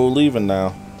go leaving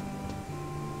now.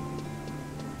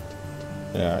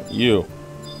 Yeah, you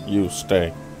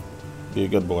stay. Be a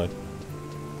good boy.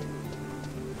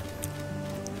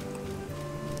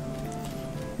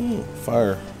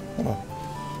 Fire.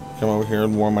 Come over here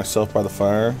and warm myself by the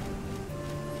fire.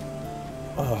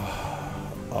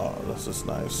 Oh, this is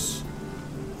nice.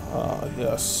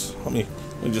 Yes. Let me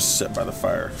just sit by the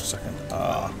fire for a second.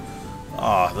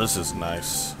 This is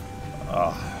nice.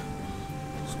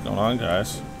 What's going on,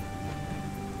 guys?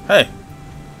 Hey,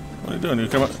 what are you doing? You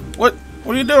come up? What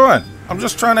are you doing? I'm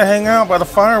just trying to hang out by the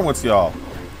fire with y'all.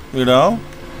 You know?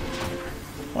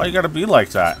 Why you gotta be like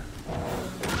that?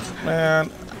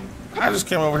 Man, I just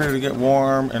came over here to get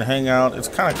warm and hang out. It's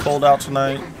kind of cold out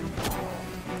tonight.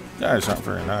 You guys aren't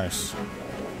very nice.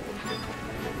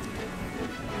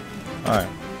 Alright.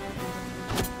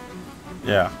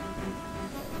 Yeah.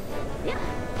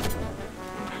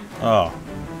 Oh.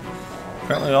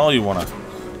 Apparently all you wanna.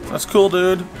 That's cool,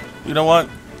 dude. You know what?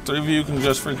 3 of you can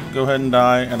just freaking go ahead and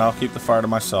die, and I'll keep the fire to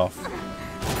myself.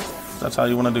 That's how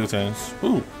you want to do things.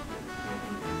 Ooh.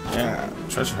 Yeah.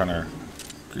 Treasure hunter.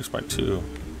 Increased by 2.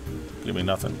 Give me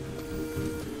nothing.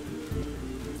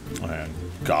 And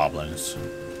goblins.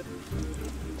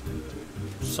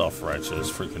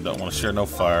 Self-righteous. Freaking don't want to share no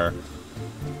fire.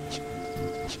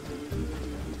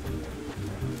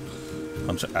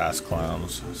 Bunch of ass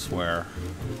clowns, I swear.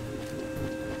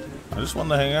 I just wanted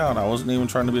to hang out. I wasn't even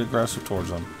trying to be aggressive towards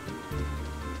them.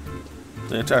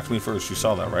 They attacked me first. You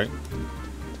saw that, right?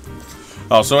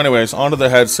 Oh, so anyways, onto the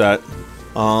headset.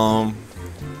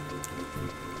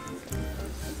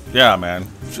 Yeah, man.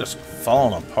 Just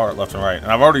falling apart left and right. And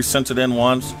I've already sent it in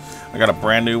once. I got a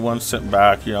brand new one sitting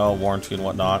back, you know, warranty and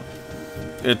whatnot.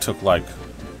 It took like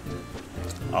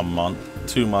a month,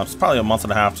 2 months, probably a month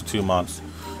and a half to 2 months.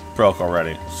 Broke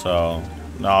already. So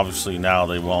obviously now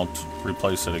they won't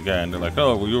replace it again. They're like,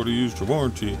 oh, well, you already used your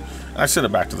warranty. And I sent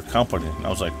it back to the company. And I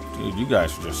was like, dude, you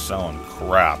guys are just selling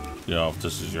crap. You know, if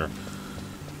this is your,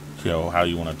 you know, how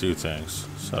you want to do things.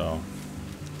 So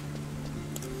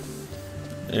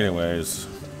anyways,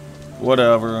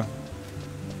 whatever.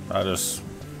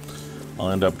 I'll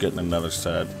end up getting another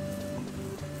set.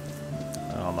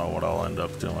 I don't know what I'll end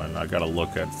up doing. I gotta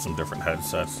look at some different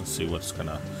headsets and see what's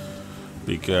gonna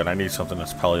be good. I need something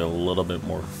that's probably a little bit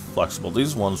more flexible.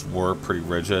 These ones were pretty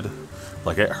rigid.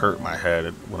 Like, it hurt my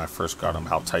head when I first got them,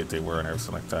 how tight they were and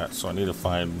everything like that. So I need to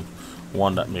find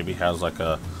one that maybe has like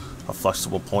a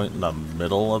flexible point in the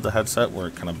middle of the headset where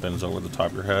it kind of bends over the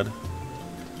top of your head.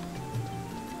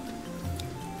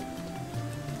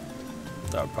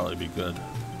 That would probably be good.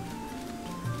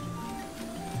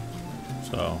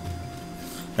 So,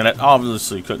 and it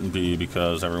obviously couldn't be,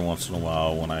 because every once in a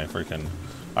while when I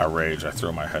rage, I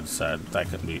throw my headset. That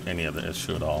couldn't be any of the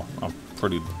issue at all. I'm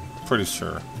pretty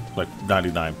sure, like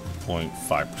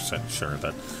 99.5% sure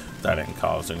that didn't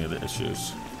cause any of the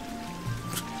issues.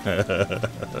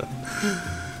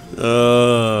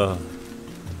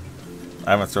 I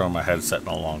haven't thrown my headset in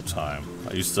a long time.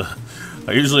 I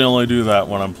usually only do that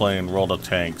when I'm playing World of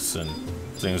Tanks and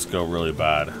things go really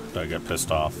bad. I get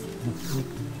pissed off.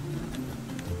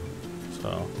 So,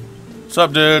 what's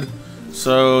up, dude?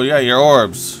 So, yeah, your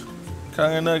orbs.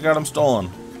 Kinda got them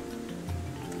stolen.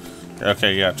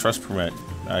 Okay, yeah, trust permit.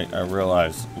 I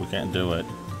realize we can't do it.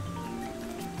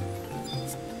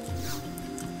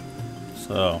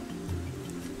 So,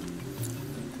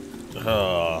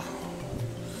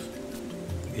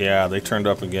 yeah, they turned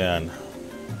up again.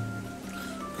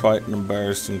 Quite an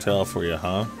embarrassing tale for you,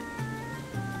 huh?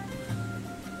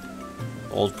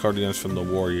 Old Guardians from the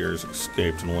Warriors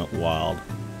escaped and went wild.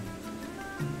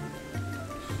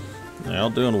 They're all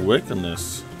doing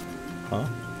wickedness, huh?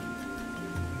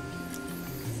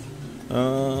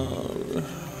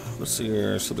 Let's see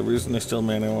here. So the reason they steal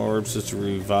mana orbs is to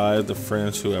revive the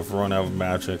friends who have run out of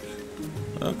magic.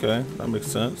 Okay, that makes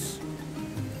sense.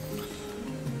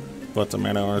 But the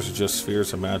mana orbs are just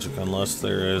spheres of magic. Unless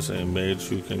there is a mage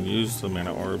who can use the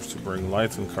mana orbs to bring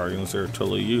life in Guardians, they're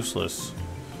totally useless.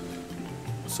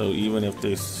 So even if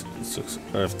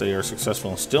they are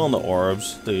successful in stealing the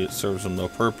orbs, it serves them no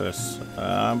purpose.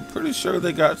 I'm pretty sure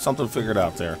they got something figured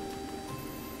out there.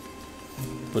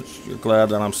 But you're glad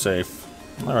that I'm safe.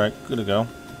 Alright, good to go.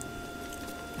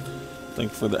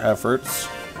 Thank you for the efforts.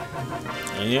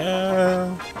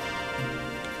 Yeah.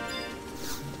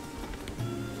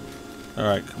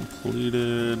 Alright,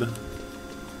 completed.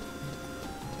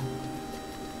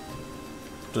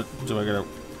 Do I get a...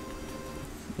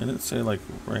 Didn't it say like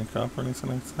rank up or anything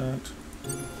like that?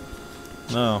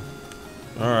 No.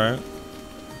 Alright.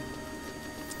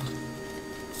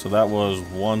 So that was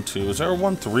 1-2. Is there a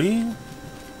 1-3?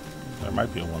 There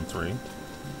might be a 1-3.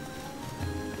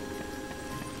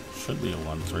 Should be a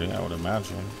 1-3, I would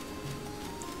imagine.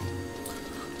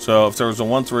 So if there was a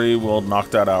 1-3, we'll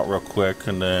knock that out real quick,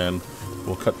 and then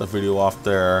we'll cut the video off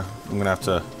there. I'm gonna have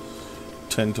to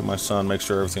tend to my son, make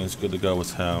sure everything's good to go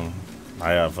with him.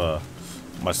 I have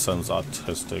my son's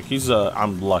autistic.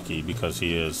 I'm lucky because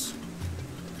he is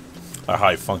a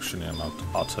high functioning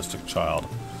autistic child,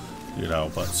 you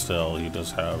know, but still he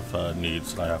does have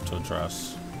needs that I have to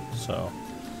address. So,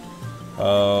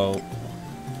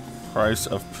 Price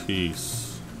of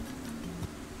Peace.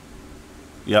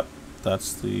 Yep,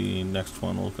 that's the next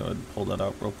one. We'll go ahead and pull that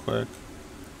out real quick.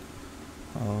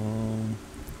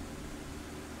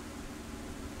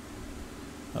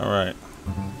 Alright.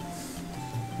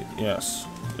 Yes.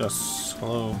 Yes.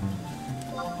 Hello.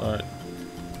 Alright.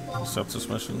 Accept this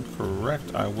mission.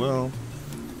 Correct. I will.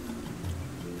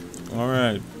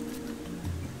 Alright.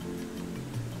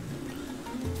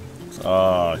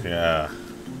 Oh, yeah.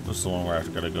 This is the one where I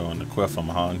gotta go into Quiffam,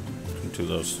 huh? To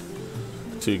those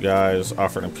two guys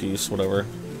offering a peace, whatever.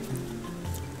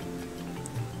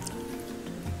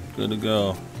 Good to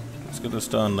go. Let's get this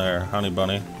done there, honey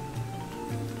bunny.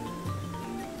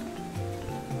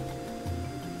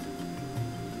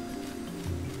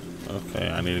 Okay,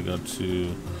 I need to go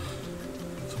to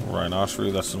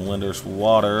Rhinoceros. That's in Winder's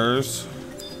Waters.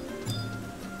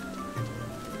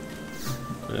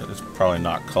 It's probably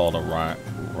not called a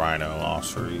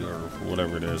Rhinoceros or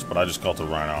whatever it is, but I just call it the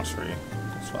Rhinoceros.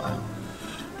 That's fine.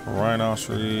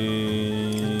 Rhinoceros,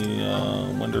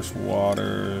 Winder's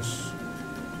Waters.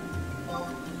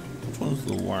 Which one's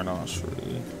the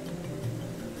Rhinoceros?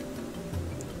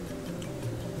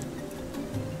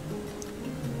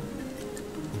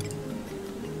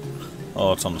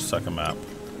 Oh, it's on the second map.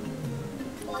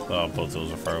 Oh, both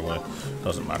those are far away.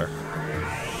 Doesn't matter.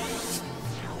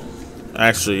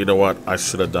 Actually, you know what I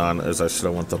should have done is I should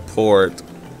have went to port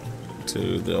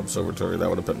to the observatory. That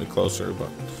would have put me closer, but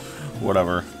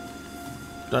whatever.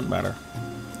 Doesn't matter.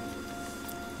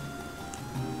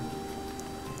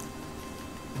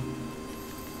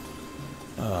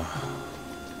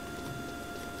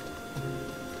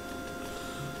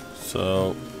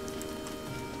 So,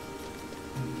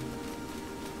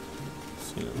 let's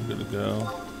see, we're good to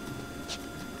go.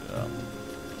 Yeah.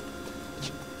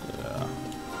 Yeah.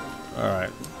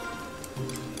 Alright.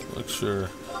 Look sure.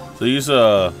 These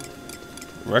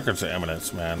records of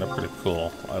eminence, man, they're pretty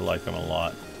cool. I like them a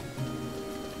lot.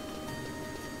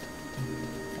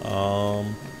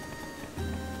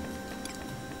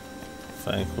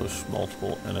 Vanquish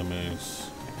multiple enemies.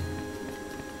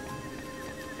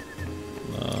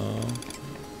 No.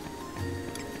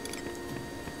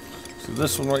 So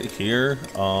this one right here,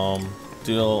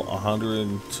 deal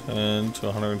 110 to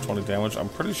 120 damage. I'm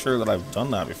pretty sure that I've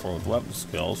done that before with weapon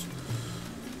skills.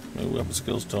 Maybe weapon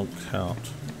skills don't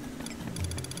count.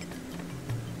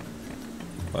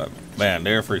 But man,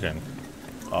 they're freaking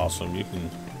awesome. You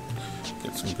can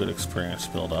get some good experience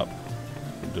built up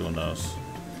for doing those.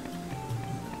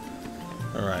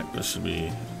 Alright, this should be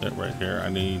it right here. I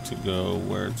need to go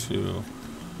where to?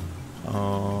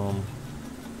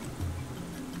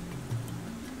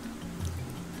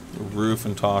 Roof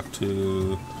and talk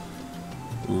to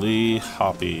Leapy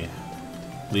Hoppy.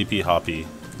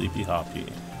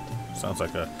 Sounds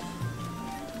like a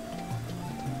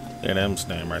M's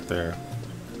name right there.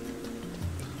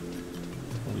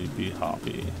 Leapy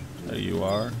Hoppy. There you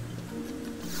are.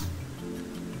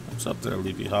 What's up there,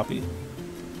 Leapy Hoppy?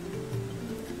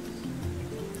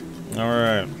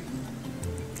 Alright.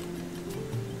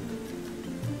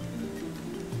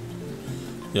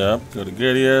 Yep, go to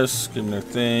Gideus, give them their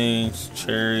things,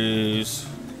 cherries.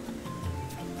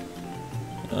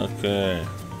 Okay.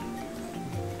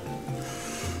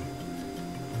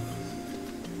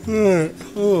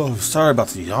 Oh, sorry about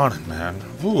the yawning, man.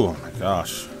 Oh my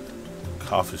gosh.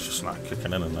 Coffee's just not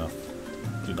kicking in enough.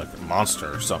 Need like a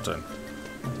Monster or something.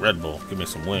 Red Bull, give me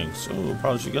some wings. Oh,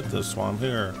 probably should get this while I'm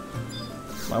here.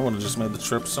 I would have just made the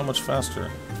trip so much faster.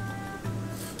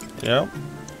 Yep.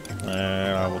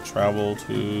 And I will travel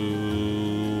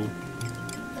to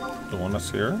the one that's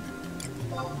here.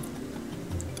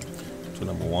 To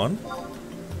number 1.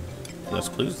 Yes,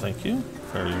 please. Thank you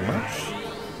very much.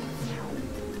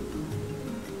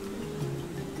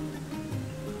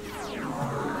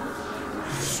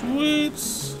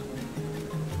 Sweets.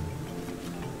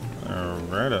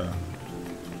 Alrighta.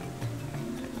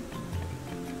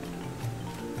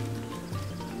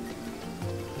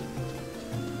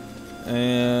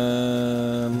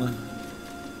 And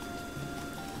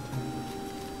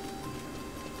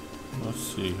let's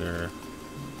see here.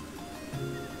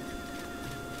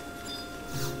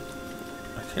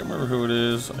 I can't remember who it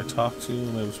is I talked to.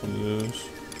 Maybe it's one of yous.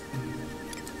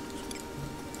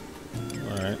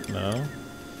 Alright, no.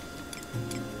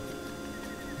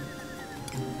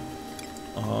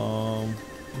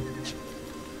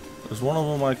 There's one of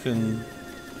them I can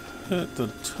hit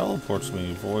that teleports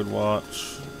me. Void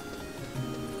Watch.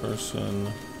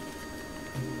 Person.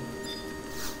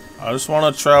 I just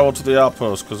want to travel to the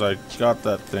outpost because I got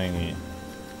that thingy.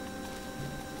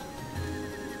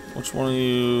 Which one of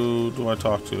you do I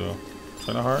talk to?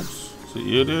 10 of Hearts? Is it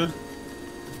you, dude?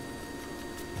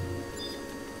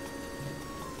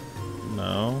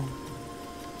 No.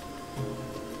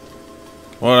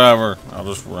 Whatever. I'll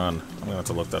just run. I'm gonna have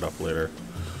to look that up later.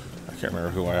 I can't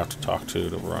remember who I have to talk to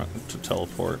run to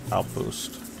teleport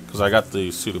outpost. Because I got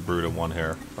the Suit of Brood in one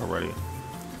here already.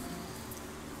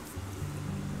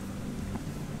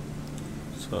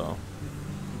 So.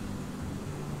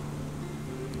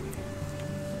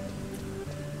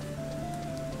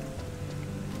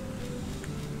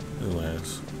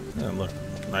 Anyways. And look,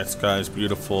 night sky is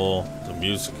beautiful. The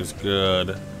music is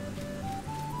good.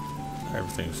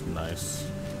 Everything's nice.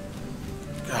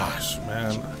 Gosh,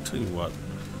 man. I tell you what.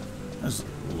 I just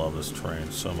love this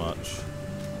terrain so much.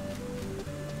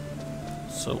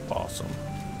 So awesome.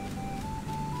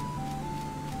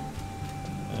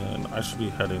 I should be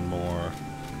heading more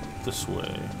this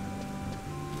way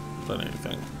than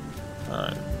anything.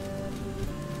 Alright.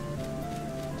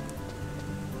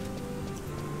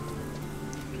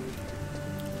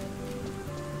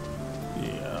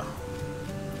 Yeah.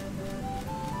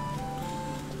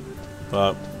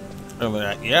 But,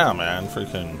 yeah, man,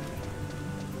 freaking.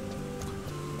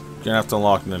 Gonna have to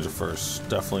unlock Ninja first.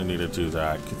 Definitely need to do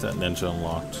that. Get that Ninja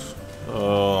unlocked.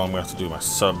 Oh, I'm gonna have to do my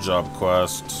sub-job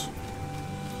quest.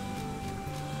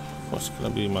 What's gonna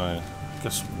be my, I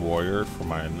guess, warrior for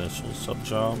my initial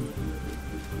sub-job?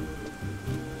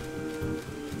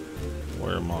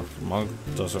 Warrior monk. Monk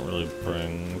doesn't really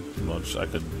bring much. I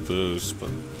could boost, but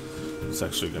it's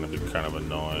actually gonna be kind of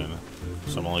annoying.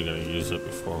 So I'm only gonna use it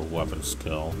before weapon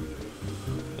skill.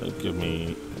 It'll give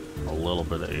me a little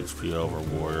bit of HP over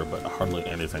warrior, but hardly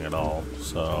anything at all.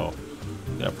 So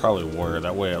yeah, probably warrior.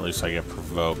 That way at least I get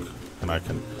provoke and I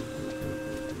can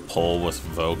pull with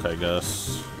Voke, I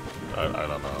guess. I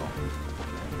don't know,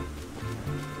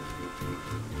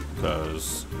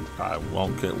 because I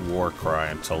won't get Warcry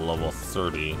until level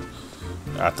 30.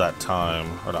 At that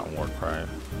time, or not Warcry,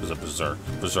 is it Berserk?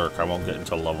 Berserk I won't get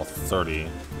until level 30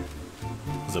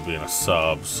 because it being a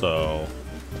sub. So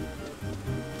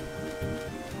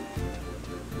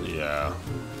yeah,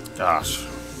 gosh.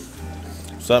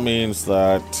 So that means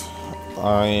that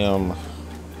I am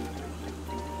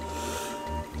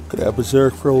gonna have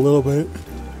Berserk for a little bit.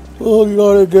 Oh, you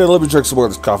got it good. Let me drink some more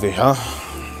of this coffee, huh?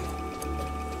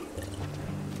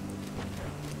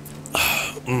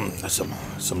 That's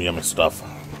some yummy stuff.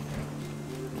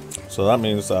 So that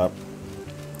means that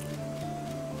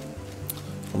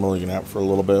I'm only gonna have for a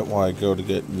little bit while I go to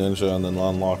get Ninja and then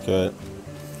unlock it.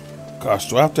 Gosh,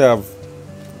 do I have to have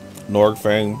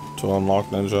Norgfang to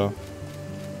unlock Ninja?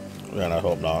 Man, I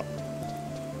hope not.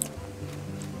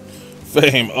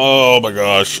 Fame. Oh my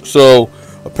gosh. So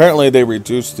apparently they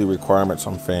reduced the requirements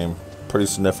on Fame pretty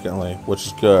significantly, which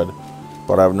is good.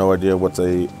 But I have no idea what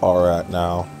they are at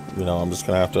now. You know, I'm just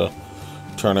gonna have to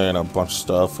turn in a bunch of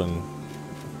stuff and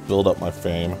build up my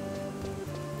Fame.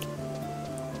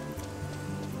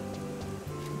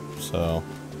 So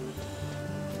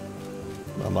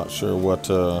I'm not sure what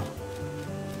how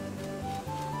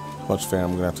much Fame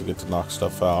I'm gonna have to get to knock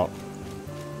stuff out.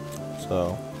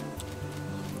 So,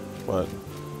 but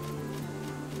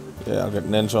yeah, I'll get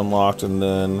Ninja unlocked and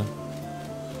then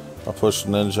I'll push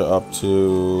Ninja up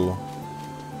to,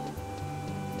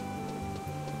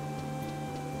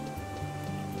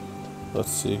 let's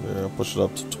see here, I'll push it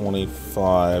up to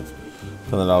 25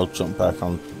 and then I'll jump back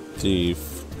on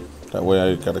Thief. That way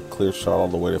I got a clear shot all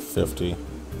the way to 50.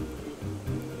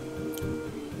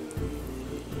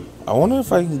 I wonder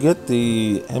if I can get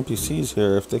the NPCs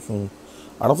here, if they can.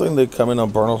 I don't think they come in on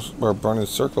Burning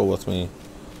Circle with me.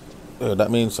 Dude,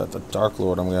 that means that the Dark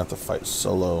Lord I'm going to have to fight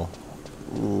solo.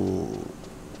 Ooh,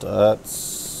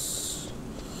 that's...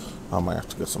 I might have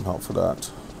to get some help for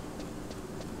that.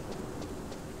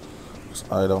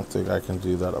 I don't think I can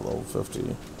do that at level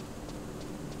 50.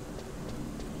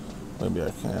 Maybe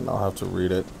I can. I'll have to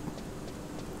read it.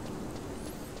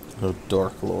 Oh,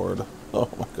 Dark Lord. Oh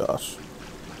my gosh.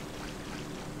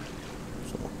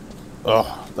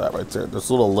 Oh, that right there. Those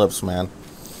little lips, man.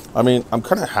 I mean, I'm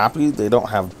kind of happy they don't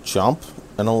have jump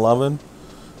in 11,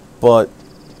 but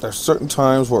there's certain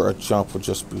times where a jump would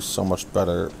just be so much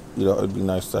better. You know, it'd be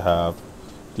nice to have,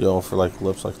 you know, for like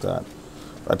lips like that.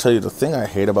 I tell you, the thing I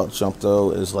hate about jump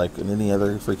though is like in any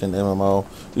other freaking MMO,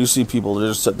 you see people that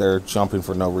just sit there jumping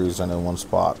for no reason in one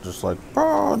spot, just like,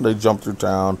 oh, they jump through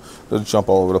town, they jump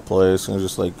all over the place, and you're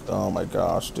just like, oh my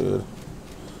gosh, dude.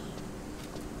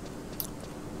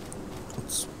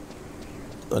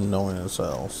 Annoying as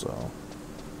hell. So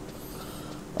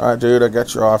alright, dude, I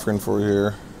got your offering for you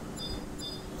here.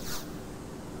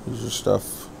 Here's your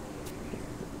stuff.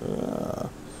 Yeah,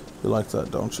 you like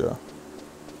that, don't you?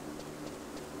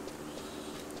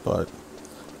 But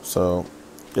so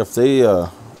if they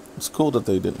it's cool that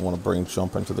they didn't want to bring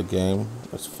jump into the game.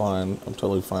 That's fine. I'm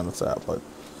totally fine with that, but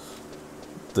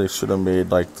they should have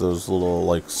made like those little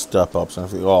like step ups and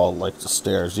everything. Oh, like the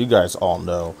stairs. You guys all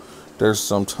know there's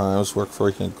some times where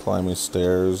freaking climbing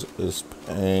stairs is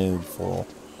painful.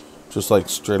 Just like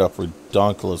straight up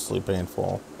ridiculously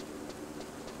painful.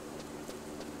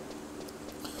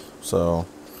 So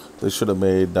they should have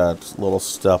made that little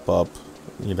step up,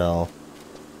 you know,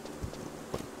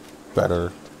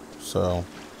 better. So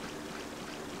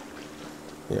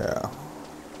yeah,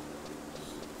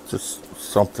 just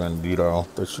something, you know,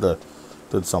 they should have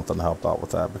did something to help out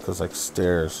with that, because like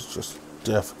stairs is just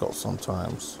difficult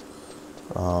sometimes.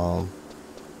 I'm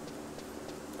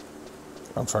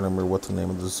trying to remember what the name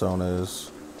of the zone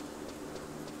is.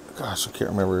 gosh, I can't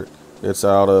remember. It's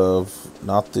out of,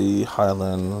 not the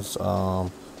highlands, the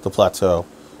plateau.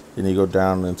 And you go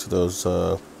down into those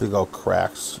big old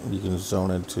cracks. You can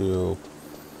zone into,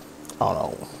 I don't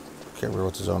know, I can't remember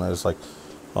what the zone is. Like,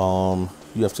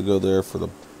 you have to go there for the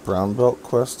brown belt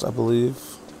quest, I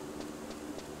believe.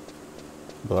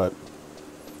 But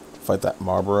fight that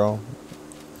Marlboro.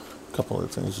 A couple of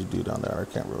the things you do down there, I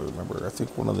can't really remember. I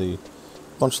think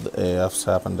bunch of the AFs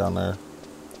happened down there.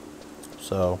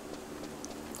 So,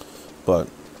 but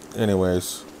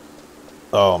anyways,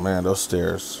 oh man, those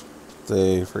stairs,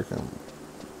 they freaking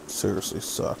seriously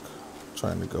suck.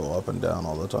 Trying to go up and down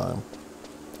all the time.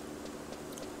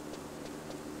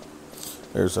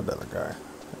 There's another guy.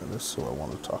 This is who I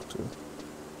want to talk to.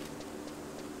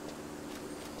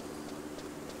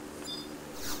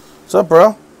 What's up,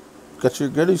 bro? Got your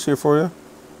goodies here for you.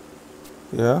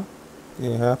 Yeah?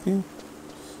 You happy?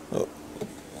 Oh,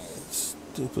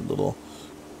 stupid little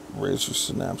Razor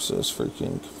Synapses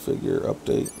freaking configure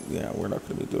update. Yeah, we're not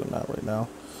going to be doing that right now.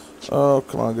 Oh,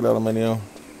 come on, get out of the menu.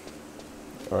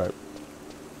 Alright.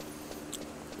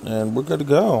 And we're good to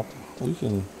go. We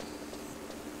can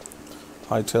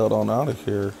hightail it on out of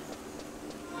here.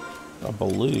 I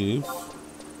believe.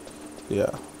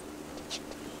 Yeah.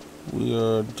 We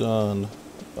are done.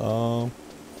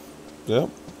 Yep.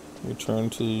 Return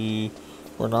to the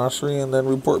Rhinoceros and then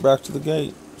report back to the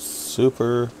gate.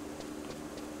 Super.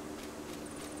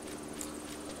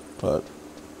 But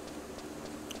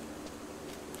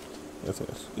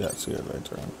yeah, it's here they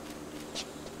turn.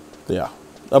 Yeah.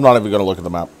 I'm not even gonna look at the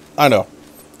map. I know.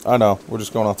 We're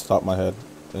just going off the top of my head.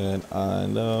 And I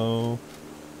know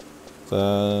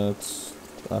that's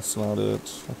not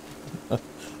it.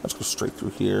 Let's go straight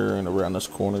through here and around this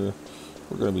corner.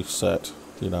 We're gonna be set,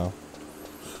 you know.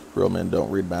 Real men don't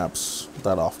read maps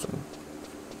that often.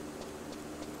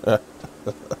 But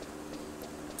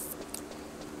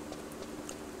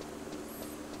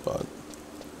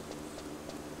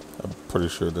I'm pretty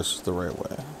sure this is the right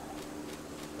way.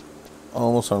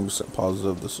 Almost 100%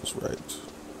 positive this is right.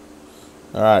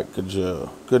 Alright, good job.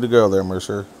 Good to go there,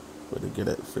 Mercer. Way to get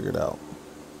it figured out.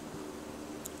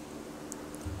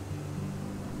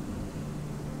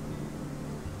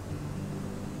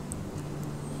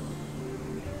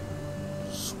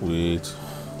 Sweet.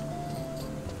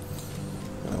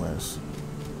 Anyways.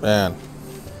 Man.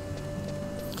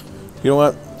 You know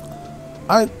what?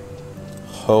 I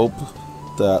hope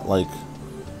that, like,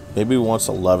 maybe once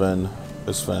 11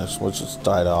 is finished, which has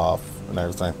died off and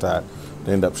everything like that,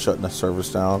 they end up shutting the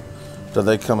servers down, that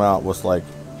they come out with, like,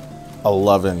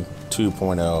 11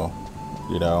 2.0,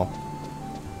 you know?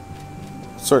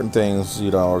 Certain things,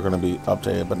 you know, are going to be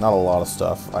updated, but not a lot of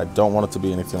stuff. I don't want it to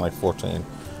be anything like 14.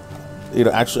 You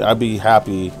know, actually, I'd be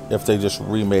happy if they just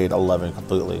remade 11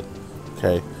 completely.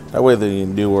 Okay, that way the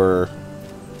newer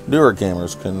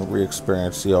gamers can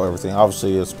re-experience, you know, everything.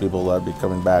 Obviously, it's people that'd be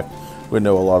coming back would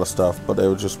know a lot of stuff, but it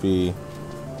would just be.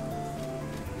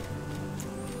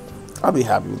 I'd be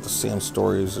happy with the same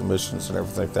stories and missions and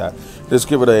everything like that. Just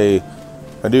give it a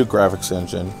new graphics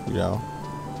engine, you know,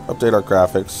 update our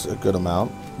graphics a good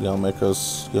amount, you know, make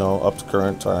us, you know, up to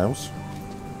current times.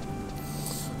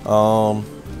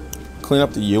 Clean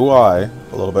up the UI a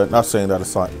little bit. Not saying that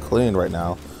it's not clean right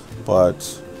now,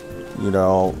 but, you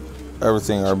know,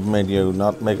 everything, our menu,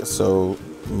 not make it so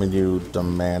menu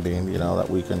demanding, you know, that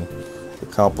we can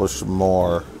accomplish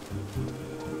more.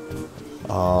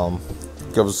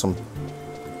 Give us some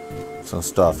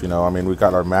stuff, you know. I mean, we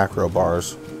got our macro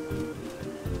bars,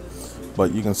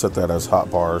 but you can set that as hot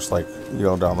bars, like, you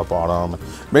know, down the bottom.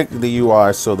 Make the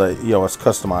UI so that, you know, it's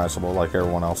customizable like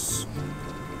everyone else,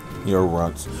 you know,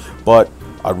 runs. But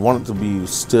I'd want it to be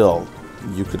still,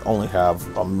 you could only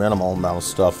have a minimal amount of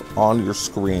stuff on your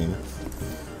screen,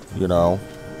 you know.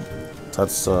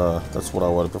 That's what I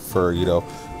would prefer, you know.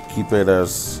 Keep it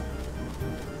as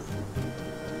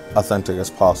authentic as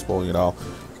possible, you know.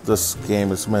 This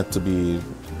game is meant to be,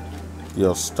 you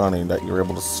know, stunning, that you're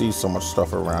able to see so much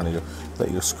stuff around you, that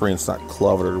your screen's not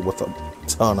cluttered with a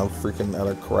ton of freaking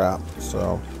other crap.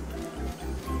 So,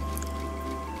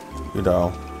 you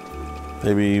know,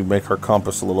 maybe make our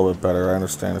compass a little bit better. I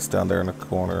understand it's down there in the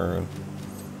corner and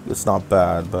it's not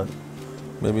bad, but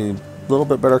maybe a little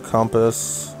bit better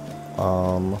compass.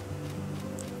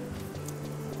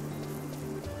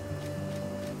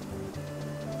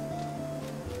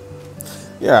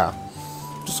 Yeah,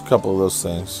 just a couple of those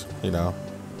things, you know,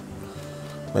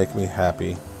 make me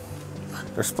happy.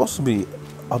 They're supposed to be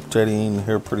updating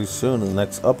here pretty soon. In the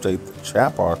next update, the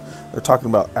chat bar, they're talking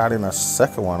about adding a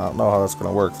second one. I don't know how that's going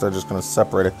to work. They're just going to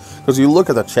separate it. Because you look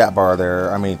at the chat bar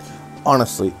there, I mean,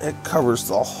 honestly, it covers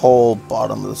the whole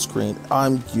bottom of the screen.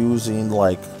 I'm using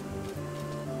like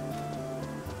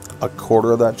a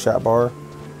quarter of that chat bar.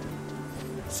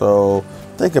 So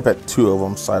they could put 2 of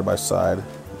them side by side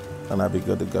and that'd be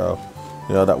good to go.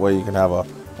 You know, that way you can have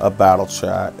a battle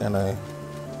chat and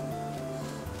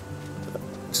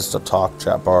just a talk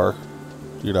chat bar.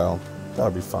 You know, that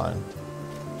would be fine.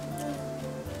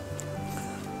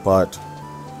 But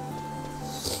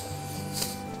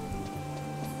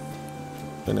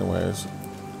anyways,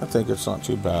 I think it's not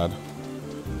too bad,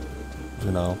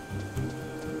 you know.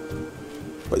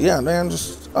 But yeah, man,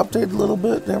 just update a little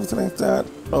bit and everything like that.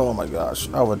 Oh my gosh,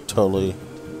 I would totally.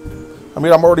 I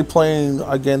mean, I'm already playing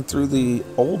again through the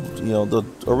old, you know, the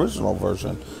original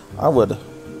version. I would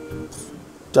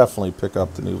definitely pick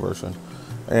up the new version.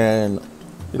 And,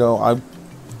 you know, I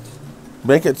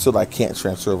make it so that I can't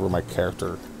transfer over my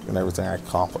character and everything I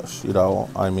accomplish. You know,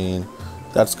 I mean,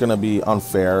 that's going to be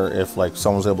unfair if, like,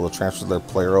 someone's able to transfer their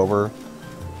player over.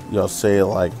 You know, say,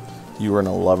 like, you were in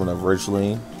 11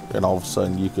 originally, and all of a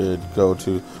sudden you could go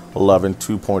to 11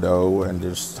 2.0 and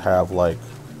just have, like,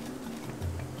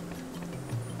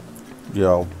 you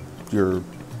know, you're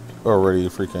already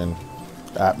freaking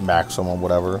at maximum,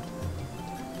 whatever.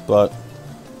 But,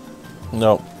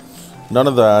 no, none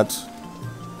of that.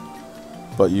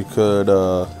 But you could,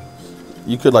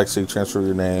 like, say, transfer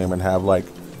your name and have, like,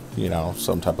 you know,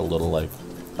 some type of little, like,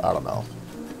 I don't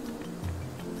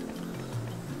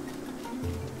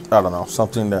know,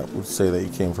 something that would say that you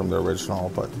came from the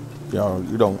original, but, you know,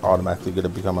 you don't automatically get to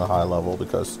become a high level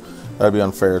because that'd be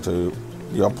unfair to,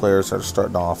 you know, players that are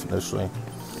starting off initially.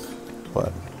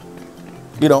 But,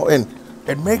 you know, and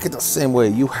make it the same way.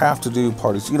 You have to do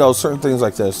parties, you know, certain things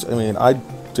like this. I mean, I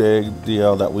dig, you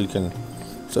know, that we can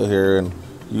sit here and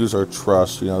use our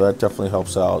trust, you know, that definitely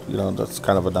helps out. You know, that's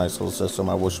kind of a nice little system.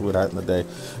 I wish we'd had in the day.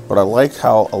 But I like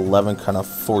how 11 kind of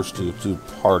forced you to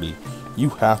party. You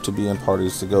have to be in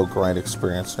parties to go grind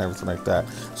experience and everything like that.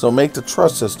 So make the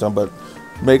trust system, but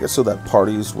make it so that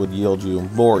parties would yield you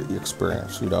more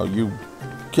experience. You know, you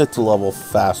get to level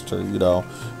faster, you know.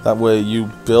 That way you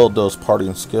build those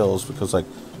partying skills, because, like,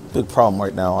 big problem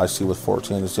right now I see with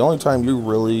 14 is the only time you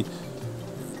really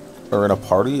are in a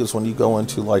party is when you go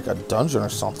into, like, a dungeon or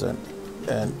something,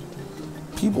 and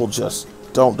people just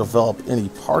don't develop any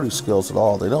party skills at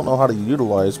all. They don't know how to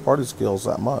utilize party skills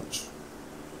that much.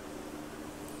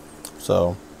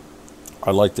 So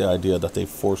I like the idea that they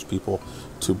force people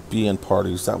to be in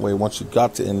parties. That way, once you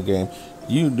got to end game,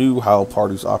 you knew how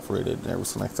parties operated and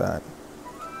everything like that.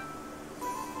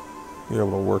 You're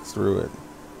able to work through it.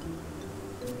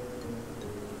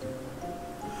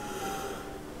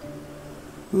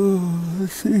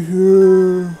 Let's see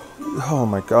here. Oh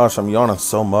my gosh, I'm yawning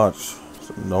so much. It's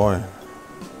annoying.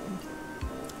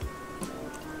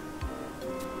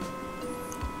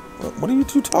 What are you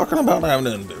two talking about? I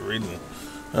haven't been reading.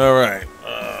 Alright.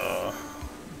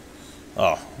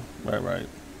 Right.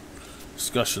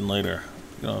 Discussion later.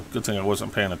 You know, good thing I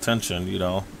wasn't paying attention, you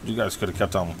know. You guys could have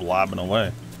kept on blabbing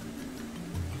away.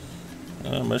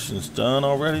 Mission's done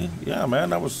already? Yeah,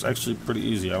 man, that was actually pretty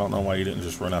easy. I don't know why you didn't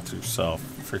just run out to yourself.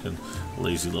 Freaking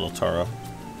lazy little Taro.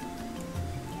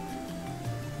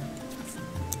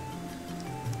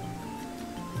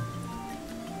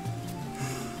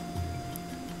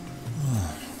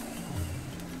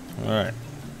 Alright.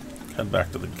 Head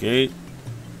back to the gate.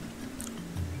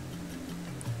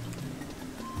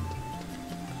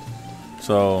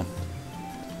 So,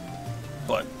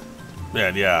 but,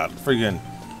 man, yeah, freaking,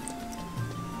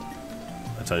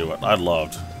 I tell you what, I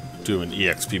loved doing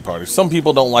EXP parties. Some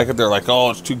people don't like it. They're like, oh,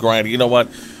 it's too grindy. You know what?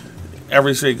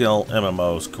 Every single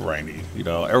MMO is grindy. You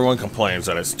know, everyone complains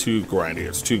that it's too grindy.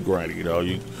 It's too grindy. You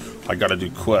know, I got to do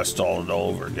quests all and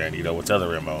over again. You know, with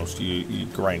other MMOs, you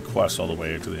grind quests all the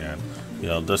way to the end. You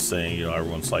know, this thing, you know,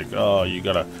 everyone's like, oh, you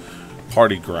got to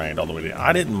party grind all the way to the end.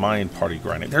 I didn't mind party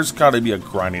grinding. There's got to be a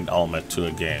grinding element to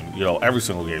a game. You know, every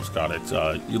single game's got it.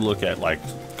 You look at, like,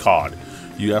 COD.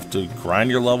 You have to grind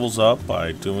your levels up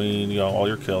by doing, you know, all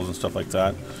your kills and stuff like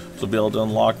that to be able to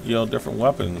unlock, you know, different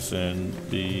weapons and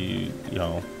the, you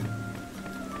know,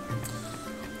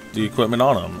 the equipment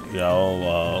on them. You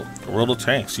know, World of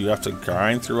Tanks. You have to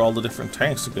grind through all the different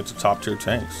tanks to get to top tier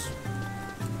tanks.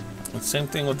 It's the same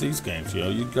thing with these games. You know,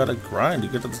 you gotta grind to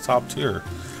get to the top tier.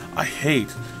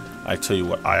 I tell you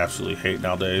what I absolutely hate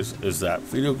nowadays is that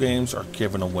video games are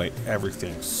giving away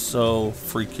everything so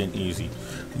freaking easy.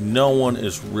 No one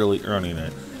is really earning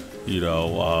it. You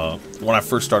know, when I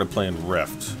first started playing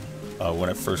Rift, when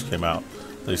it first came out,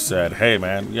 they said, hey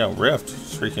man, yeah, Rift,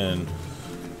 freaking,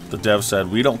 the dev said,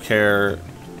 we don't care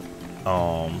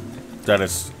that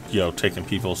it's, you know, taking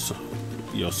people's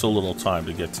so little time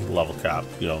to get to the level cap.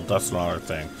 That's another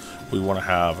thing. We want to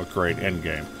have a great end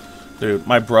game. Dude,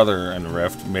 my brother in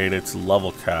Rift made its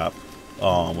level cap,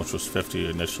 which was 50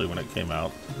 initially when it came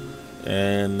out,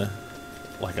 in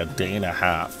like a day and a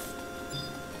half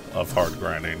of hard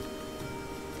grinding.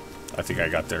 I think I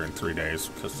got there in 3 days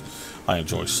because I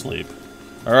enjoy sleep.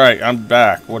 Alright, I'm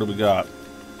back. What do we got?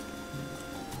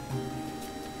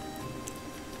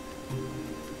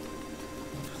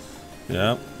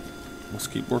 Yep. Let's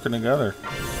keep working together.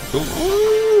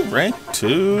 Ooh, rank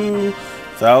 2.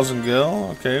 1,000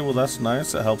 gil. Okay, well that's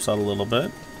nice. That helps out a little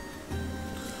bit.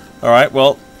 Alright,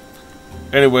 well,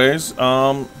 anyways,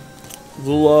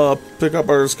 we'll pick up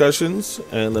our discussions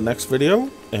in the next video.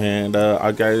 And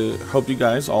I hope you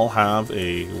guys all have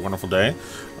a wonderful day.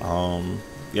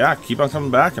 Yeah, keep on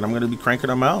coming back, and I'm going to be cranking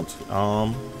them out.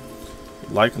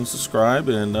 Like and subscribe,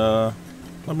 and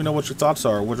let me know what your thoughts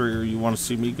are, where you want to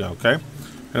see me go, okay?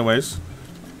 Anyways,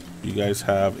 you guys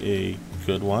have a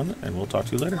good one, and we'll talk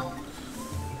to you later.